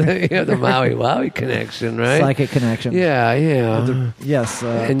have the Maui Wowie connection, right? Psychic connection. Yeah. Yes.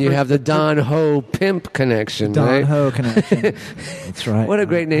 And you have the Don Ho Pimp connection, Don right? Ho connection. That's right. What a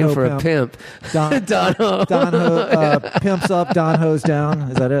great name Ho for a pimp. Don Ho. Don Ho pimps up, Don Ho's down.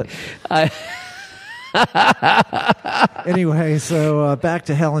 Is that it? Anyway, so back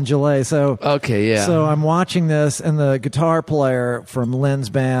to Helen Gillet. So So I'm watching this, and the guitar player from Lynn's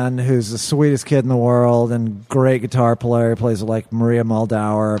band, who's the sweetest kid in the world and great guitar player, plays with like Maria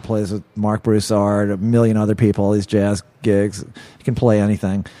Muldaur, plays with Mark Broussard, a million other people, all these jazz gigs. He can play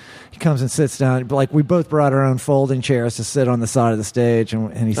anything. He comes and sits down. Like, we both brought our own folding chairs to sit on the side of the stage,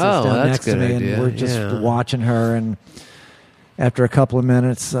 and he sits down next to me, and we're just watching her. And after a couple of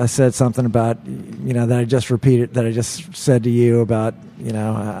minutes, I said something about, that I just repeated, that I just said to you about,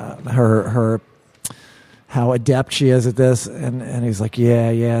 her how adept she is at this. And he's like, yeah.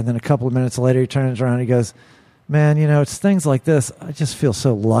 And then a couple of minutes later, he turns around and he goes, man, it's things like this. I just feel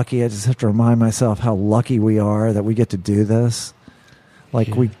so lucky. I just have to remind myself how lucky we are that we get to do this.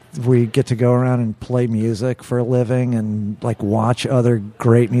 Like, we get to go around and play music for a living and like watch other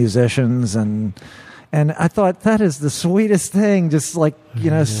great musicians, and I thought that is the sweetest thing. Just like,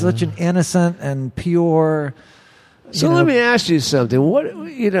 such an innocent and pure. So let me ask you something. What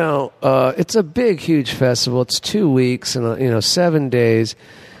it's a big, huge festival. It's 2 weeks and 7 days.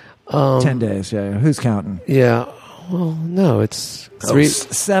 10 days. Yeah. Who's counting? Yeah. Well, no, it's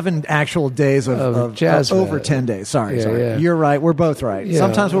 7 actual days of jazz over 10 days. Sorry. Yeah. You're right. We're both right. Yeah.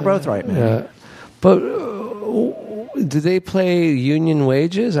 Sometimes we're both right, man. Yeah. But do they play union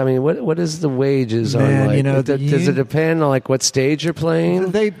wages? I mean, what is the wages man, on? Like, does it depend on like what stage you're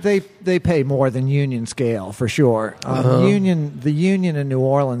playing? They pay more than union scale for sure. The union in New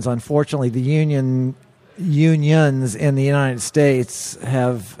Orleans, unfortunately, the unions in the United States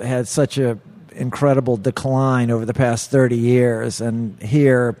have had such a incredible decline over the past 30 years, and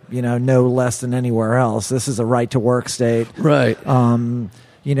here, no less than anywhere else. This is a right to work state, right? The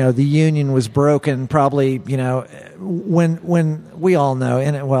union was broken probably, when we all know,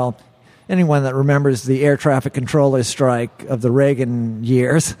 and anyone that remembers the air traffic controllers strike of the Reagan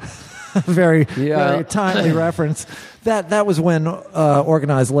years, very timely reference. That was when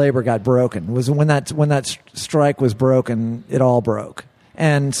organized labor got broken. Was when that strike was broken, it all broke.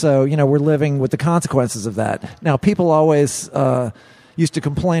 And so, we're living with the consequences of that. Now, people always used to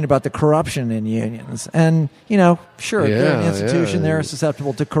complain about the corruption in unions. And, sure, they're an institution, they're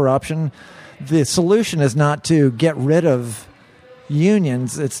susceptible to corruption. The solution is not to get rid of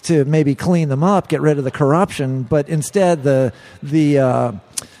unions, it's to maybe clean them up, get rid of the corruption, but instead the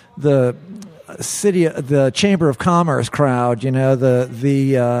Chamber of Commerce crowd,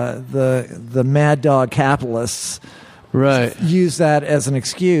 the mad dog capitalists, right, use that as an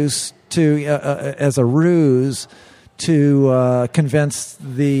excuse to as a ruse to convince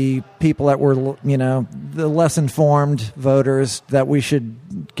the people that were the less informed voters that we should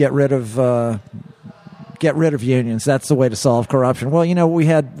get rid of unions. That's the way to solve corruption. Well,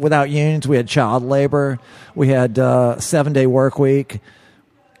 without unions, we had child labor, we had 7-day work week.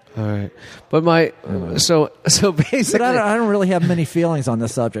 All right, but so basically, but I don't really have many feelings on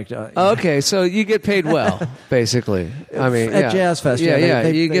this subject. Okay, so you get paid well, basically. I mean, at Jazz Fest,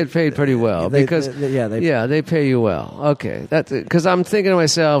 you get paid pretty well because they pay you well. Okay, that's because I'm thinking to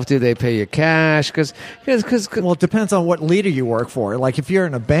myself, do they pay you cash? Because well, it depends on what leader you work for. Like if you're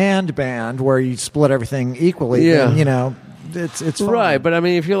in a band where you split everything equally, then, it's fine. Right, but I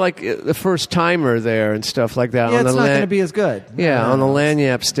mean, if you're like the first timer there and stuff like that, it's not going to be as good. Yeah, on the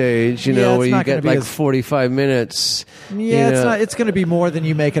Lagniappe stage, where you get like 45 minutes. Yeah, it's going to be more than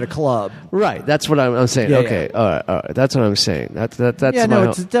you make at a club. Right, that's what I'm saying. Okay, all right, that's what I'm saying. That's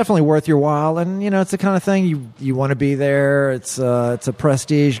it's definitely worth your while, and it's the kind of thing you want to be there. It's a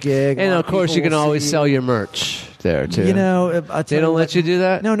prestige gig, and of course you can always sell your merch there too. They don't let you do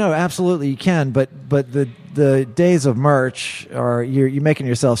that. No, absolutely you can, but the days of merch are you're making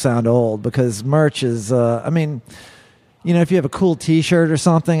yourself sound old, because merch is if you have a cool T-shirt or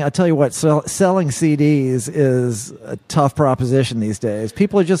something, I tell you what, selling CDs is a tough proposition these days.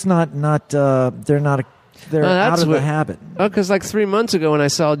 People are just not they're out of the habit. Oh, because like 3 months ago when I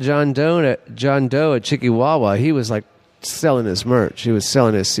saw John Doe at Chikiwawa, he was like selling his merch. He was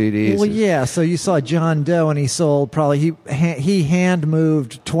selling his CDs. Well, yeah. So you saw John Doe, and he sold probably he hand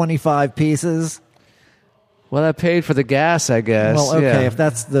moved 25 pieces. Well, that paid for the gas, I guess. Well, okay, if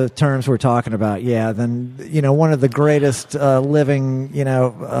that's the terms we're talking about, then one of the greatest living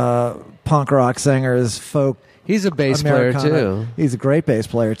punk rock singers, folk. He's a bass player too. He's a great bass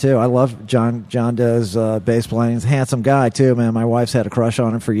player too. I love John Doe's bass playing. He's a handsome guy too, man. My wife's had a crush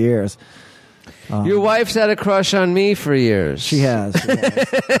on him for years. Your wife's had a crush on me for years. She has.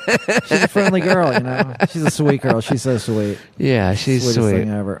 She's a friendly girl, She's a sweet girl. She's so sweet. Yeah, she's Sweetest sweet. thing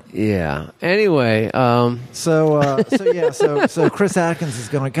ever. Yeah. Anyway, so Chris Atkins is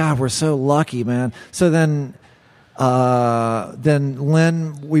going, God, we're so lucky, man. So then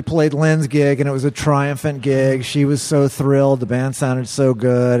Lynn, we played Lynn's gig, and it was a triumphant gig. She was so thrilled. The band sounded so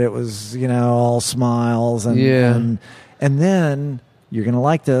good. It was, all smiles. And then, you're going to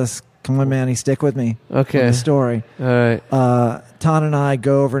like this. Come on, Manny, stick with me. Okay. On the story. All right. Ton and I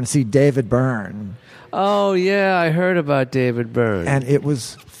go over and see David Byrne. Oh, yeah, I heard about David Byrne. And it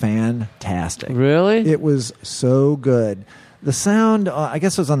was fantastic. Really? It was so good. The sound, I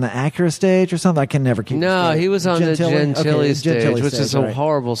guess it was on the Acura stage or something. I can never keep No, he was on the Gentilly stage, which is a right.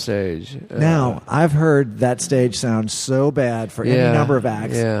 horrible stage. Now, I've heard that stage sound so bad for any number of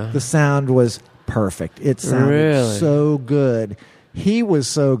acts. Yeah. The sound was perfect. It sounded so good. He was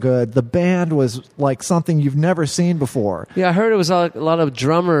so good. The band was like something you've never seen before. Yeah, I heard it was a lot of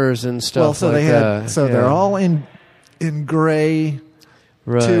drummers and stuff. Well, so they're all in gray,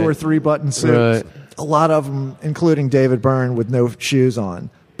 2 or 3 button suits. Right. A lot of them, including David Byrne, with no shoes on,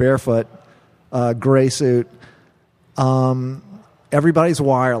 barefoot, gray suit. Everybody's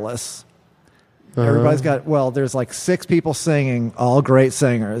wireless. Everybody's got. Well, there's like 6 people singing, all great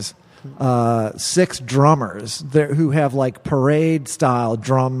singers. 6 drummers who have like parade style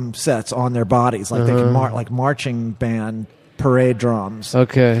drum sets on their bodies, like they can like marching band parade drums.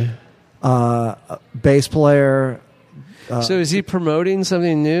 Okay. Bass player. So is he promoting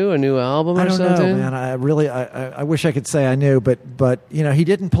something new, a new album or something? I don't know, man. I wish I could say I knew, but he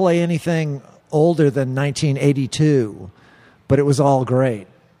didn't play anything older than 1982, but it was all great.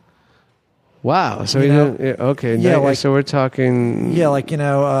 Wow. So so we're talking.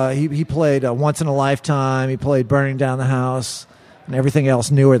 Yeah, he played Once in a Lifetime. He played Burning Down the House, and everything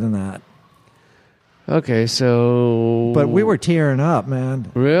else newer than that. Okay, so. But we were tearing up,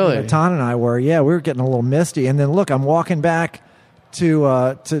 man. Really? Ton and I were. Yeah, we were getting a little misty. And then look, I'm walking back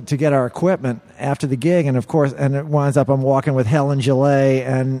to get our equipment after the gig, and of course, and it winds up I'm walking with Helen Gillet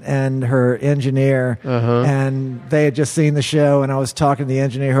and her engineer, and they had just seen the show, and I was talking to the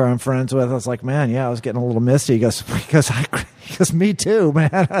engineer who I'm friends with. I was like, man, I was getting a little misty. He goes, me too,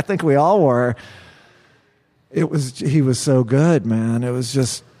 man. I think we all were. He was so good, man. It was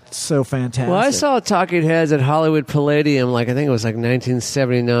just so fantastic. Well, I saw Talking Heads at Hollywood Palladium, I think it was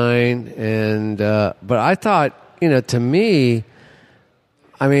 1979, and but I thought, to me.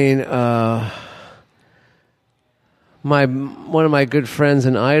 I mean, one of my good friends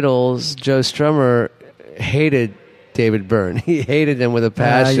and idols, Joe Strummer, hated David Byrne. He hated him with a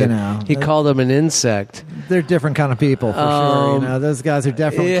passion. He called him an insect. They're different kind of people, for sure. Those guys are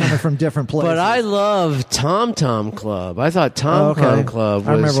definitely coming from different places. But I love Tom Tom Club. I thought Tom Tom Club was...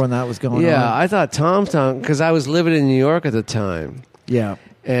 I remember when that was going on. Yeah, I thought Tom Tom, because I was living in New York at the time. Yeah.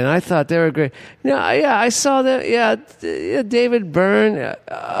 And I thought they were great. I saw that. Yeah, David Byrne.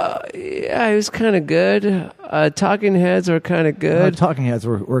 He was kind of good. Talking Heads were kind of good. Talking Heads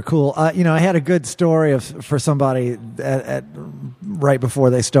were cool. I had a good story for somebody at right before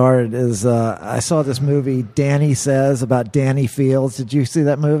they started. I saw this movie, Danny Says, about Danny Fields. Did you see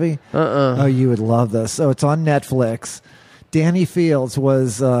that movie? Oh, you would love this. So it's on Netflix. Danny Fields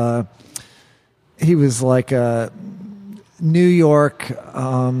was he was like a New York.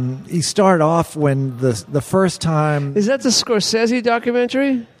 He started off when the first time. Is that the Scorsese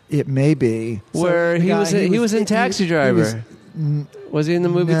documentary? It may be. Where he was in Taxi Driver. Was he in the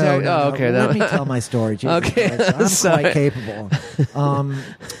movie? No, Oh, okay. Let me tell my story. Jesus Okay, Christ. I'm quite capable.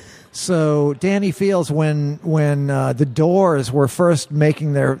 So Danny Fields, when the Doors were first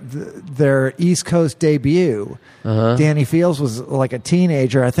making their East Coast debut, Danny Fields was like a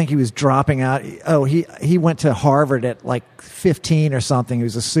teenager. I think he was dropping out. Oh, he went to Harvard at like 15 or something. He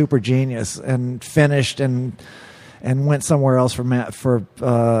was a super genius and finished and went somewhere else for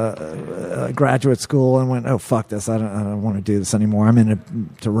graduate school and went, oh, fuck this. I don't want to do this anymore. I'm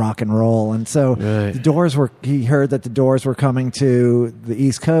into rock and roll. And so the Doors he heard that the Doors were coming to the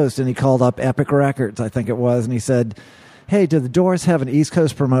East Coast, and he called up Epic Records, I think it was, and he said, hey, do the Doors have an East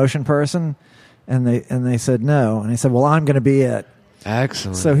Coast promotion person? And they said no. And he said, well, I'm going to be it.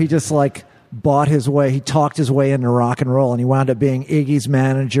 Excellent. So he just he talked his way into rock and roll, and he wound up being Iggy's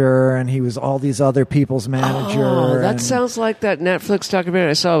manager, and he was all these other people's manager. Oh, that sounds like that Netflix documentary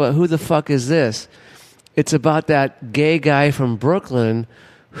I saw about Who the Fuck Is This? It's about that gay guy from Brooklyn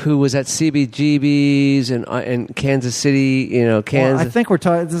who was at CBGB's in Kansas City, Kansas. Well, I think we're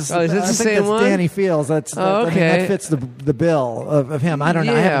talking. Is this the same one? Danny Fields. Okay. I mean, that fits the bill of him. I don't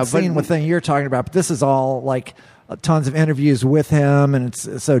know. I haven't seen what thing you're talking about, but this is all like tons of interviews with him, and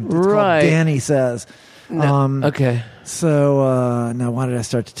it's called Danny Says. Okay. So now, why did I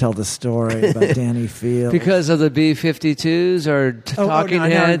start to tell this story about Danny Fields? Because of the B-52s or Talking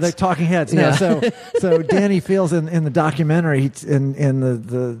Heads? No, the Talking Heads. Yeah. No, so Danny Fields in the documentary, in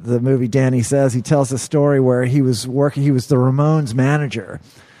the movie Danny Says, he tells a story where he was the Ramones manager,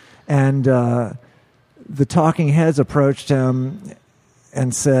 and the Talking Heads approached him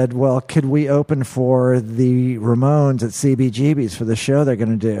and said, well, could we open for the Ramones at CBGB's for the show they're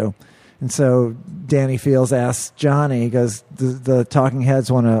going to do? And so Danny Fields asked Johnny, he goes, the Talking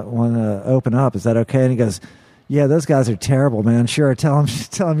Heads want to open up. Is that okay? And he goes, yeah, those guys are terrible, man. Sure, tell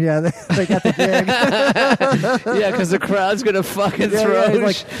them, yeah, they got the gig. Yeah, because the crowd's going to fucking throw.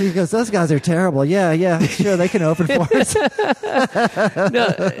 Yeah, he goes, those guys are terrible. Yeah, sure, they can open for us.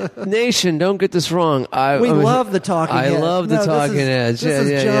 No, Nation, don't get this wrong. We love the Talking Heads. I love the Talking Heads. This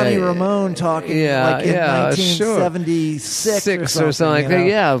is Johnny Ramone talking in 1976 or something like that.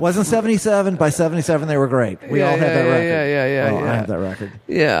 Yeah. Wasn't 77. By 77, they were great. We all had that record. Yeah. I have that record.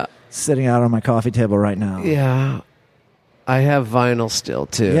 Yeah. Sitting out on my coffee table right now. Yeah. I have vinyl still,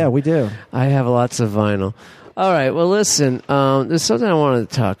 too. Yeah, we do. I have lots of vinyl. All right, well, listen, there's something I wanted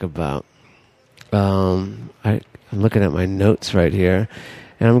to talk about. I'm looking at my notes right here,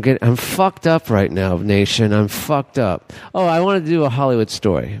 and I'm fucked up right now, Nation. I'm fucked up. Oh, I wanted to do a Hollywood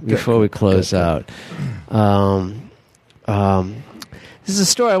story before we close out. This is a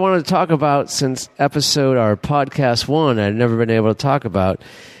story I wanted to talk about since our podcast 1 I'd never been able to talk about.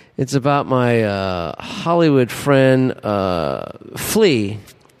 It's about my Hollywood friend, Flea,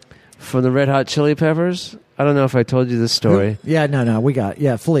 from the Red Hot Chili Peppers. I don't know if I told you this story. Yeah, no, we got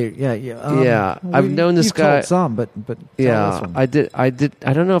Flea. Yeah. I've known this guy. Told some, but yeah, this one. I did.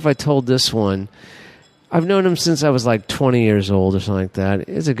 I don't know if I told this one. I've known him since I was like 20 years old or something like that.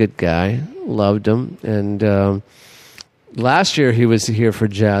 He's a good guy. Loved him, and last year he was here for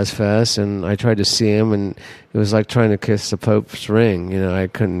Jazz Fest, and I tried to see him, and it was like trying to kiss the Pope's ring. I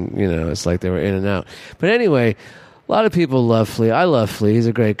couldn't. It's like they were in and out. But anyway, a lot of people love Flea. I love Flea. He's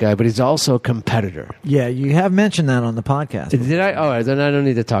a great guy, but he's also a competitor. Yeah, you have mentioned that on the podcast. Did I? All right, then I don't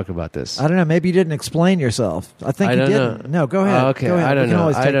need to talk about this. I don't know. Maybe you didn't explain yourself. I think you didn't. No, go ahead. Oh, okay, go ahead. I don't know.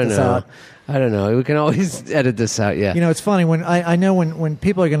 I don't know. Out. I don't know. We can always edit this out. Yeah. It's funny when I know when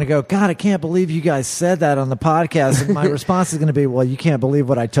people are going to go, God, I can't believe you guys said that on the podcast, and my response is going to be, well, you can't believe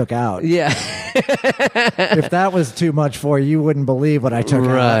what I took out. Yeah. If that was too much for you, you wouldn't believe what I took out.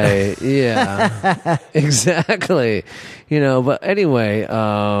 Right. Yeah. Exactly. But anyway,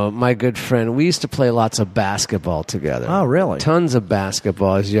 my good friend, we used to play lots of basketball together. Oh, really? Tons of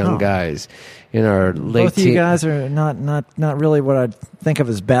basketball as young guys. In our late both of you guys are not really what I'd think of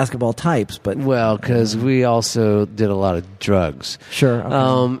as basketball types, but because we also did a lot of drugs. Sure.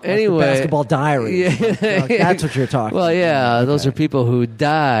 Okay. Anyway, Basketball Diaries. Yeah. That's what you're talking. Well, yeah, about. Those are people who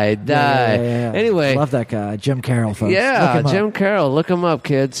died. Yeah. Anyway, love that guy, Jim Carroll, folks. Yeah, Jim Carroll. Look him up,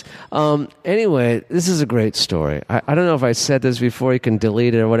 kids. Anyway, this is a great story. I don't know if I said this before. You can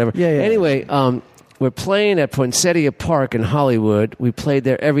delete it or whatever. Yeah. Anyway, we're playing at Poinsettia Park in Hollywood. We played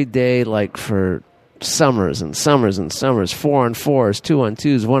there every day, like for summers and summers and summers, 4-on-4s,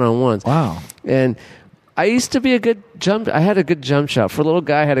 2-on-2s, 1-on-1s. Wow. And I used to be I had a good jump shot. For a little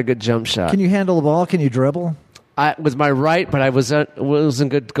guy, I had a good jump shot. Can you handle the ball? Can you dribble? I was my right, but I wasn't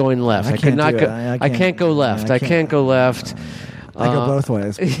good going left. I can't go left. I go both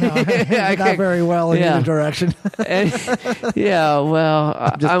ways. No, not very well in either direction. I'm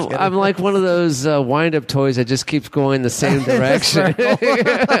like one of those wind-up toys that just keeps going the same direction.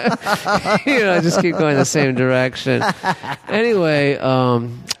 I just keep going the same direction. Anyway, it's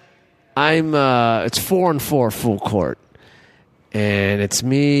 4-4 full court. And it's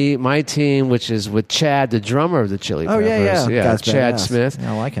my team, which is with Chad, the drummer of the Chili Peppers. Yeah, Chad badass. Smith.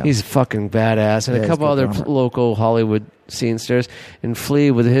 Yeah, I like him. He's fucking badass. And a couple other local Hollywood scene stars. And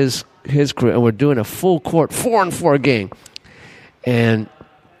Flea with his crew. And we're doing a full court 4-4 game. And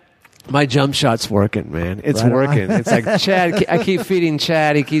my jump shot's working, man. It's right working. It's like Chad. I keep feeding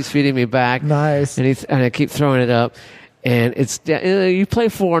Chad. He keeps feeding me back. Nice. And I keep throwing it up. And it's you play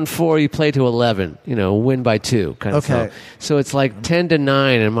 4-4, you play to 11, win by 2 kind of thing. So it's like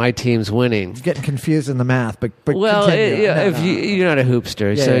 10-9, and my team's winning. You're getting confused in the math, but well, you're not a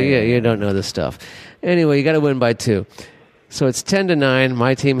hoopster, you don't know this stuff. Anyway, you got to win by 2. So it's 10-9.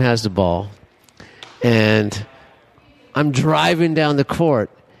 My team has the ball, and I'm driving down the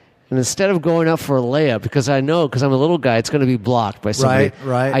court. And instead of going up for a layup, because I'm a little guy, it's going to be blocked by somebody.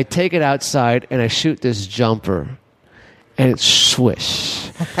 Right. I take it outside and I shoot this jumper. And it's swish.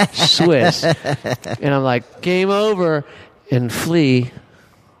 And I'm like, game over. And Flea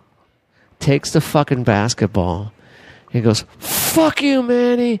takes the fucking basketball. He goes, fuck you,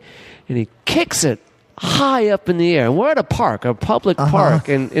 Manny. And he kicks it high up in the air. And we're at a public park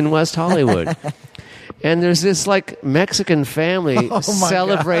in West Hollywood. And there's this like Mexican family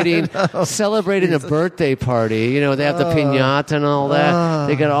celebrating a birthday party. They have the piñata and all that.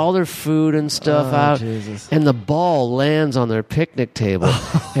 They got all their food and stuff out. Jesus. And the ball lands on their picnic table.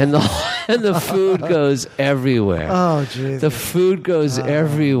 And the food goes everywhere. Oh, Jesus. The food goes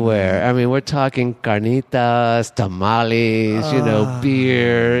everywhere. I mean, we're talking carnitas, tamales,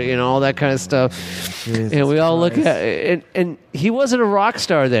 beer, all that kind of stuff. Jesus and we all look at it. And he wasn't a rock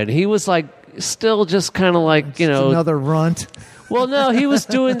star then. He was like, still just kind of like, another runt. Well, no,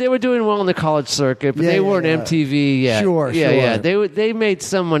 they were doing well on the college circuit, but they weren't MTV yet. Sure. They made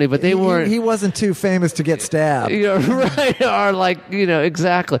some money, but they weren't. He wasn't too famous to get stabbed. Right. Or like,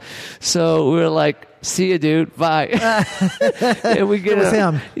 exactly. So we were like, see you, dude. Bye. And we get it was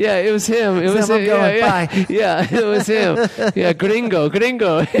him. Yeah, it was him. It was him. Bye. Yeah, it was him. Yeah, gringo.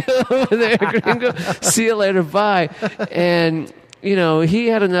 Over there, gringo. See you later. Bye. And he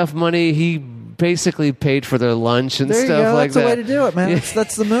had enough money. He basically paid for their lunch and there stuff like that. That's that. the way to do it, man.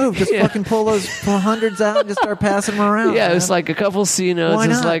 That's the move. Just fucking pull those hundreds out and just start passing them around. Yeah, man. It's like a couple C notes. Why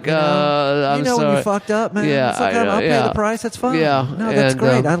not? It's like, I'm sorry. When you fucked up, man. Yeah, it's like, I'll pay the price. That's fine. Yeah. No, that's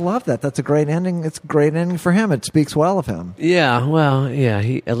great. I love that. That's a great ending. It's a great ending for him. It speaks well of him. Yeah, well, yeah.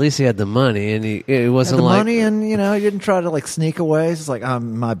 At least he had the money, and it wasn't the like money, and he didn't try to like sneak away. It's like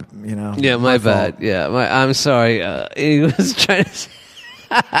my Yeah, my bad. Fault. Yeah, I'm sorry. He was trying to.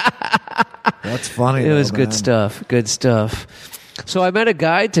 That's funny. It was good stuff. Good stuff. So I met a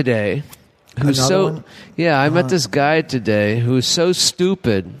guy today who's I met this guy today who's so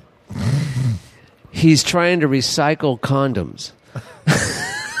stupid. He's trying to recycle condoms.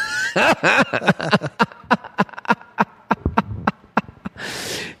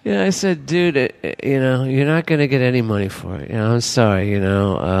 Yeah, I said, dude, you're not going to get any money for it. I'm sorry,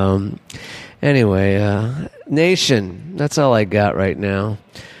 Anyway, Nation, that's all I got right now.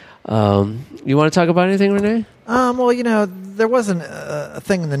 You want to talk about anything, Renee? Well, there wasn't a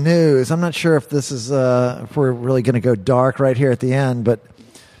thing in the news. I'm not sure if this is if we're really going to go dark right here at the end, but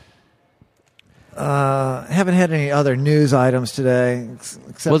haven't had any other news items today.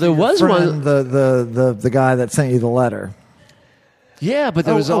 Except there was one. The guy that sent you the letter. Yeah, but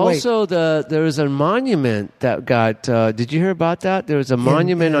there was there was a monument that got. Did you hear about that? There was a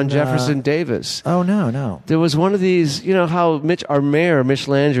monument on Jefferson Davis. Oh no! There was one of these. You know how our mayor Mitch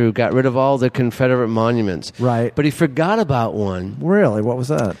Landrieu got rid of all the Confederate monuments, right? But he forgot about one. Really? What was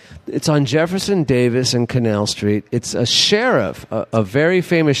that? It's on Jefferson Davis and Canal Street. It's a sheriff, a very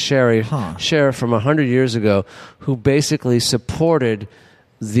famous sheriff from 100 years ago, who basically supported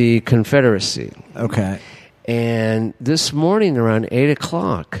the Confederacy. Okay. And this morning around 8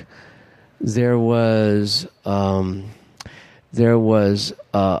 o'clock, there was a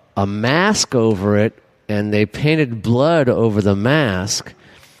mask over it, and they painted blood over the mask,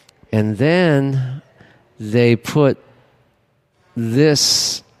 and then they put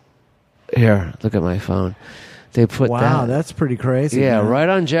this. Here, look at my phone. They put wow, that's pretty crazy. Yeah, man. right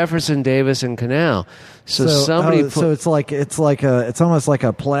on Jefferson, Davis, and Canal. So somebody put... So it's almost like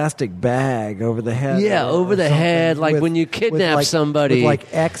a plastic bag over the head. Yeah, over the head, like when you kidnap somebody. With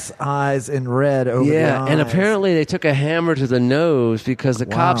like X eyes in red over the eyes. Yeah, and apparently they took a hammer to the nose because the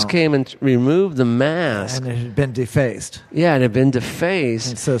cops came and removed the mask. And it had been defaced. Yeah, it had been defaced.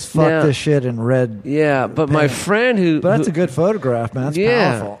 And it says, fuck this shit in red. Yeah, but my friend But that's a good photograph, man. That's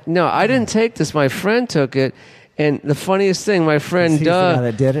powerful. No, I didn't take this. My friend took it. And the funniest thing, my friend Doug... the guy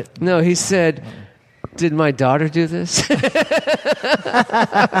that did it? No, he said... Did my daughter do this? And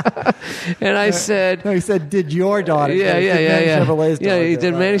I said... No, he said, did your daughter? Yeah. Chevrolet's daughter. Yeah,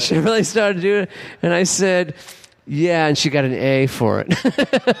 did Manny Chevrolet start to do it? And I said, yeah, and she got an A for it.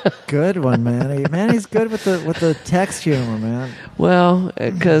 Good one, Manny. Manny's good with the text humor, man. Well,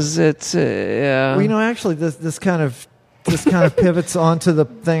 because it's... yeah. Well, actually, this kind of pivots onto the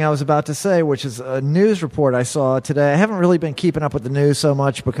thing I was about to say, which is a news report I saw today. I haven't really been keeping up with the news so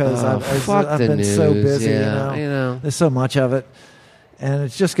much because I've been news. so busy. Yeah, there's so much of it, and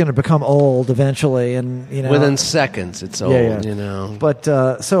it's just going to become old eventually. And within seconds, it's old. But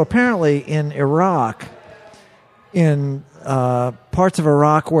so apparently in Iraq, in parts of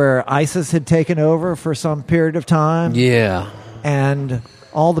Iraq where ISIS had taken over for some period of time, and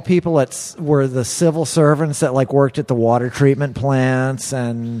all the people that were the civil servants that worked at the water treatment plants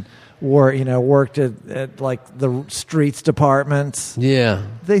and worked at like the streets departments. Yeah,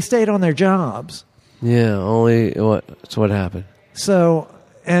 they stayed on their jobs. Yeah, what happened? So,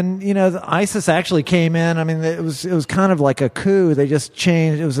 and the ISIS actually came in. I mean, it was kind of like a coup. They just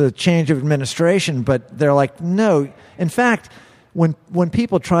changed. It was a change of administration, but they're like, no. In fact, when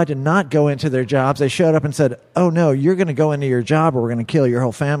people tried to not go into their jobs, they showed up and said, oh, no, you're going to go into your job or we're going to kill your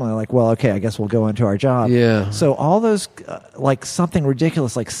whole family. Like, well, okay, I guess we'll go into our job. Yeah. So all those, something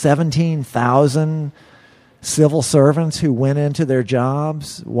ridiculous, like 17,000 civil servants who went into their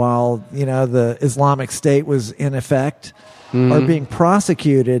jobs while, the Islamic State was in effect are being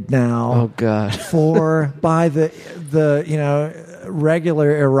prosecuted now. Oh, God. by the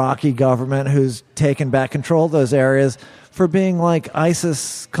regular Iraqi government who's taken back control of those areas for being like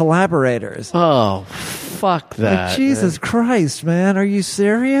ISIS collaborators. Oh, fuck that. Like, Jesus Christ, man. Are you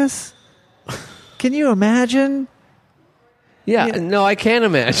serious? Can you imagine? Yeah, no, I can't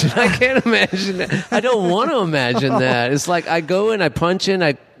imagine. I can't imagine that. I don't want to imagine that. It's like I go in, I punch in,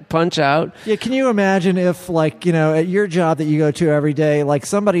 I punch out. Yeah, can you imagine if, at your job that you go to every day,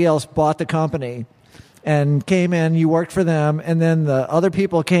 somebody else bought the company and came in, you worked for them, and then the other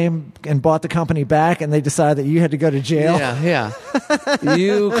people came and bought the company back, and they decided that you had to go to jail? Yeah.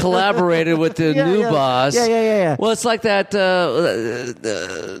 You collaborated with the new boss. Yeah. Well, it's like that,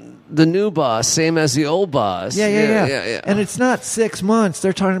 the new boss, same as the old boss. Yeah. And it's not 6 months.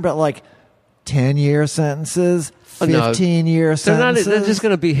 They're talking about, 10-year sentences, 15-year sentences. They're just going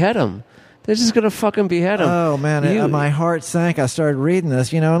to behead them. They're just going to fucking behead him. Oh, man, my heart sank. I started reading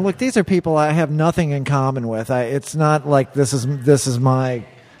this, and look, these are people I have nothing in common with. It's not like this is my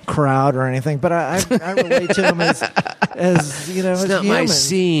crowd or anything, but I relate to them as it's not my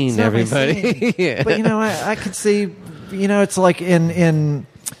scene, everybody. Yeah. But, I could see, it's like in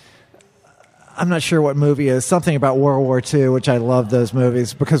I'm not sure what movie it is, something about World War II, which I love those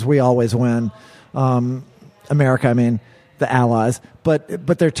movies because we always win. America, I mean. The Allies,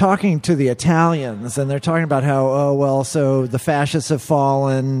 but they're talking to the Italians, and they're talking about how so the fascists have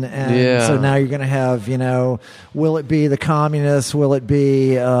fallen, and so now you're going to have will it be the communists? Will it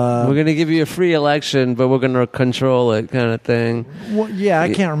be? We're going to give you a free election, but we're going to control it, kind of thing. Well,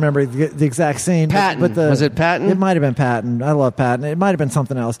 I can't remember the exact scene. Patton, was it Patton? It might have been Patton. I love Patton. It might have been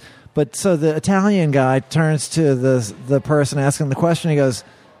something else. But so the Italian guy turns to the person asking the question. He goes,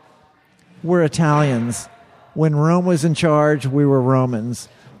 "We're Italians. When Rome was in charge, we were Romans.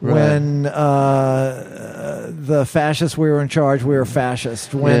 Right. When the fascists we were in charge, we were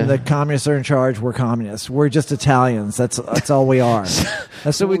fascists. When the communists are in charge, we're communists. We're just Italians. That's all we are.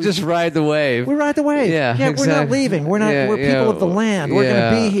 So we just ride the wave. We ride the wave. Yeah, exactly. We're not leaving. We're not. We're people of the land. We're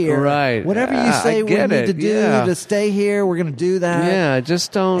going to be here. Right. Whatever you say we need to do to stay here, we're going to do that. Yeah.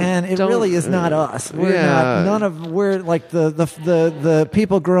 Just don't. And it really is not us. We're not. None of. We're like the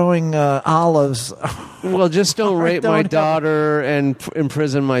people growing olives. Well, just don't rape my daughter and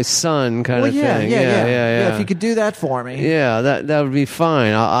imprison my son, kind of thing. Yeah. If you could do that for me, that would be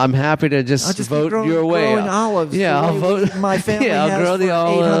fine. I'm happy to just vote your way. Growing olives. I'll vote. My family I'll grow the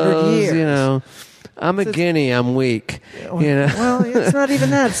olives. 800 years. I'm a guinea. I'm weak. Well, it's not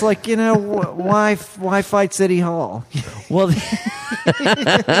even that. It's like why fight City Hall? Well.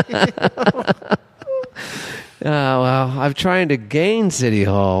 Well, I'm trying to gain City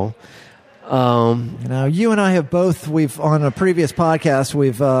Hall. You and I have both. We've on a previous podcast.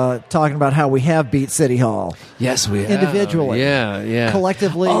 We've talking about how we have beat City Hall. Yes, we have individually. Yeah.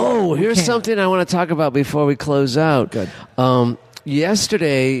 Collectively. Oh, here's something I want to talk about before we close out. Good.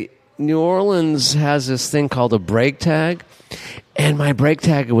 Yesterday, New Orleans has this thing called a brake tag. And my brake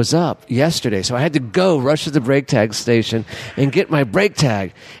tag was up yesterday, so I had to rush to the brake tag station and get my brake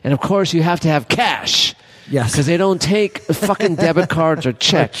tag. And, of course, you have to have cash. Yes. Because they don't take fucking debit cards or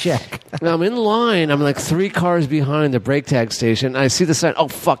check. Now, I'm in line. I'm like 3 cars behind the brake tag station. I see the sign, oh,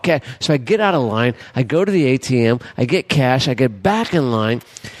 fuck, cash. So I get out of line. I go to the ATM. I get cash. I get back in line.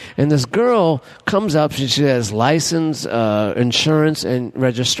 And this girl comes up. She has license, insurance, and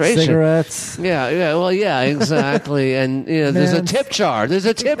registration. Cigarettes. Yeah, exactly. And there's a tip jar. There's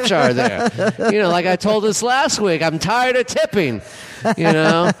a tip jar there. Like I told us last week, I'm tired of tipping.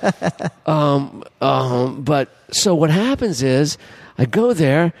 But so what happens is, I go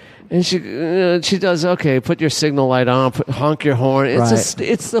there. And she does, okay, put your signal light on, honk your horn.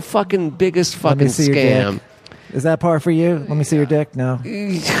 It's the fucking biggest fucking scam. Is that part for you? Let me see your dick. No.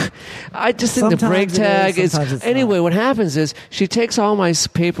 I just think the brake tag is. Anyway, what happens is she takes all my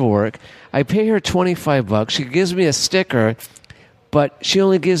paperwork. I pay her $25. She gives me a sticker, but she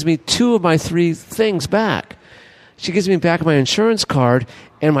only gives me 2 of my 3 things back. She gives me back my insurance card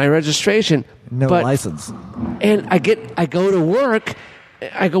and my registration. No license. And I go to work.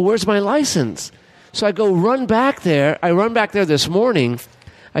 I go, where's my license? So I go run back there. I run back there this morning.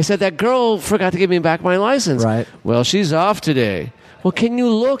 I said, that girl forgot to give me back my license. Right. Well, she's off today. Well, can you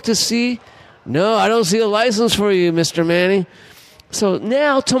look to see? No, I don't see a license for you, Mr. Manning. So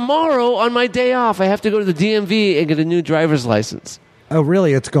now, tomorrow, on my day off, I have to go to the DMV and get a new driver's license. Oh,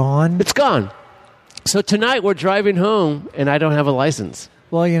 really? It's gone? It's gone. So tonight, we're driving home, and I don't have a license.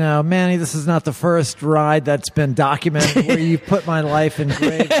 Well, Manny, this is not the first ride that's been documented where you put my life in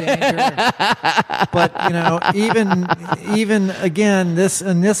grave danger. But even again, on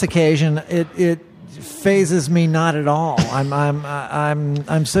this occasion, it phases me not at all.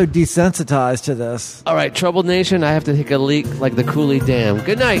 I'm so desensitized to this. All right, Troubled Nation, I have to take a leak like the Cooley Dam.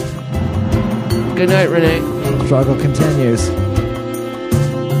 Good night. Good night, Renee. Struggle continues.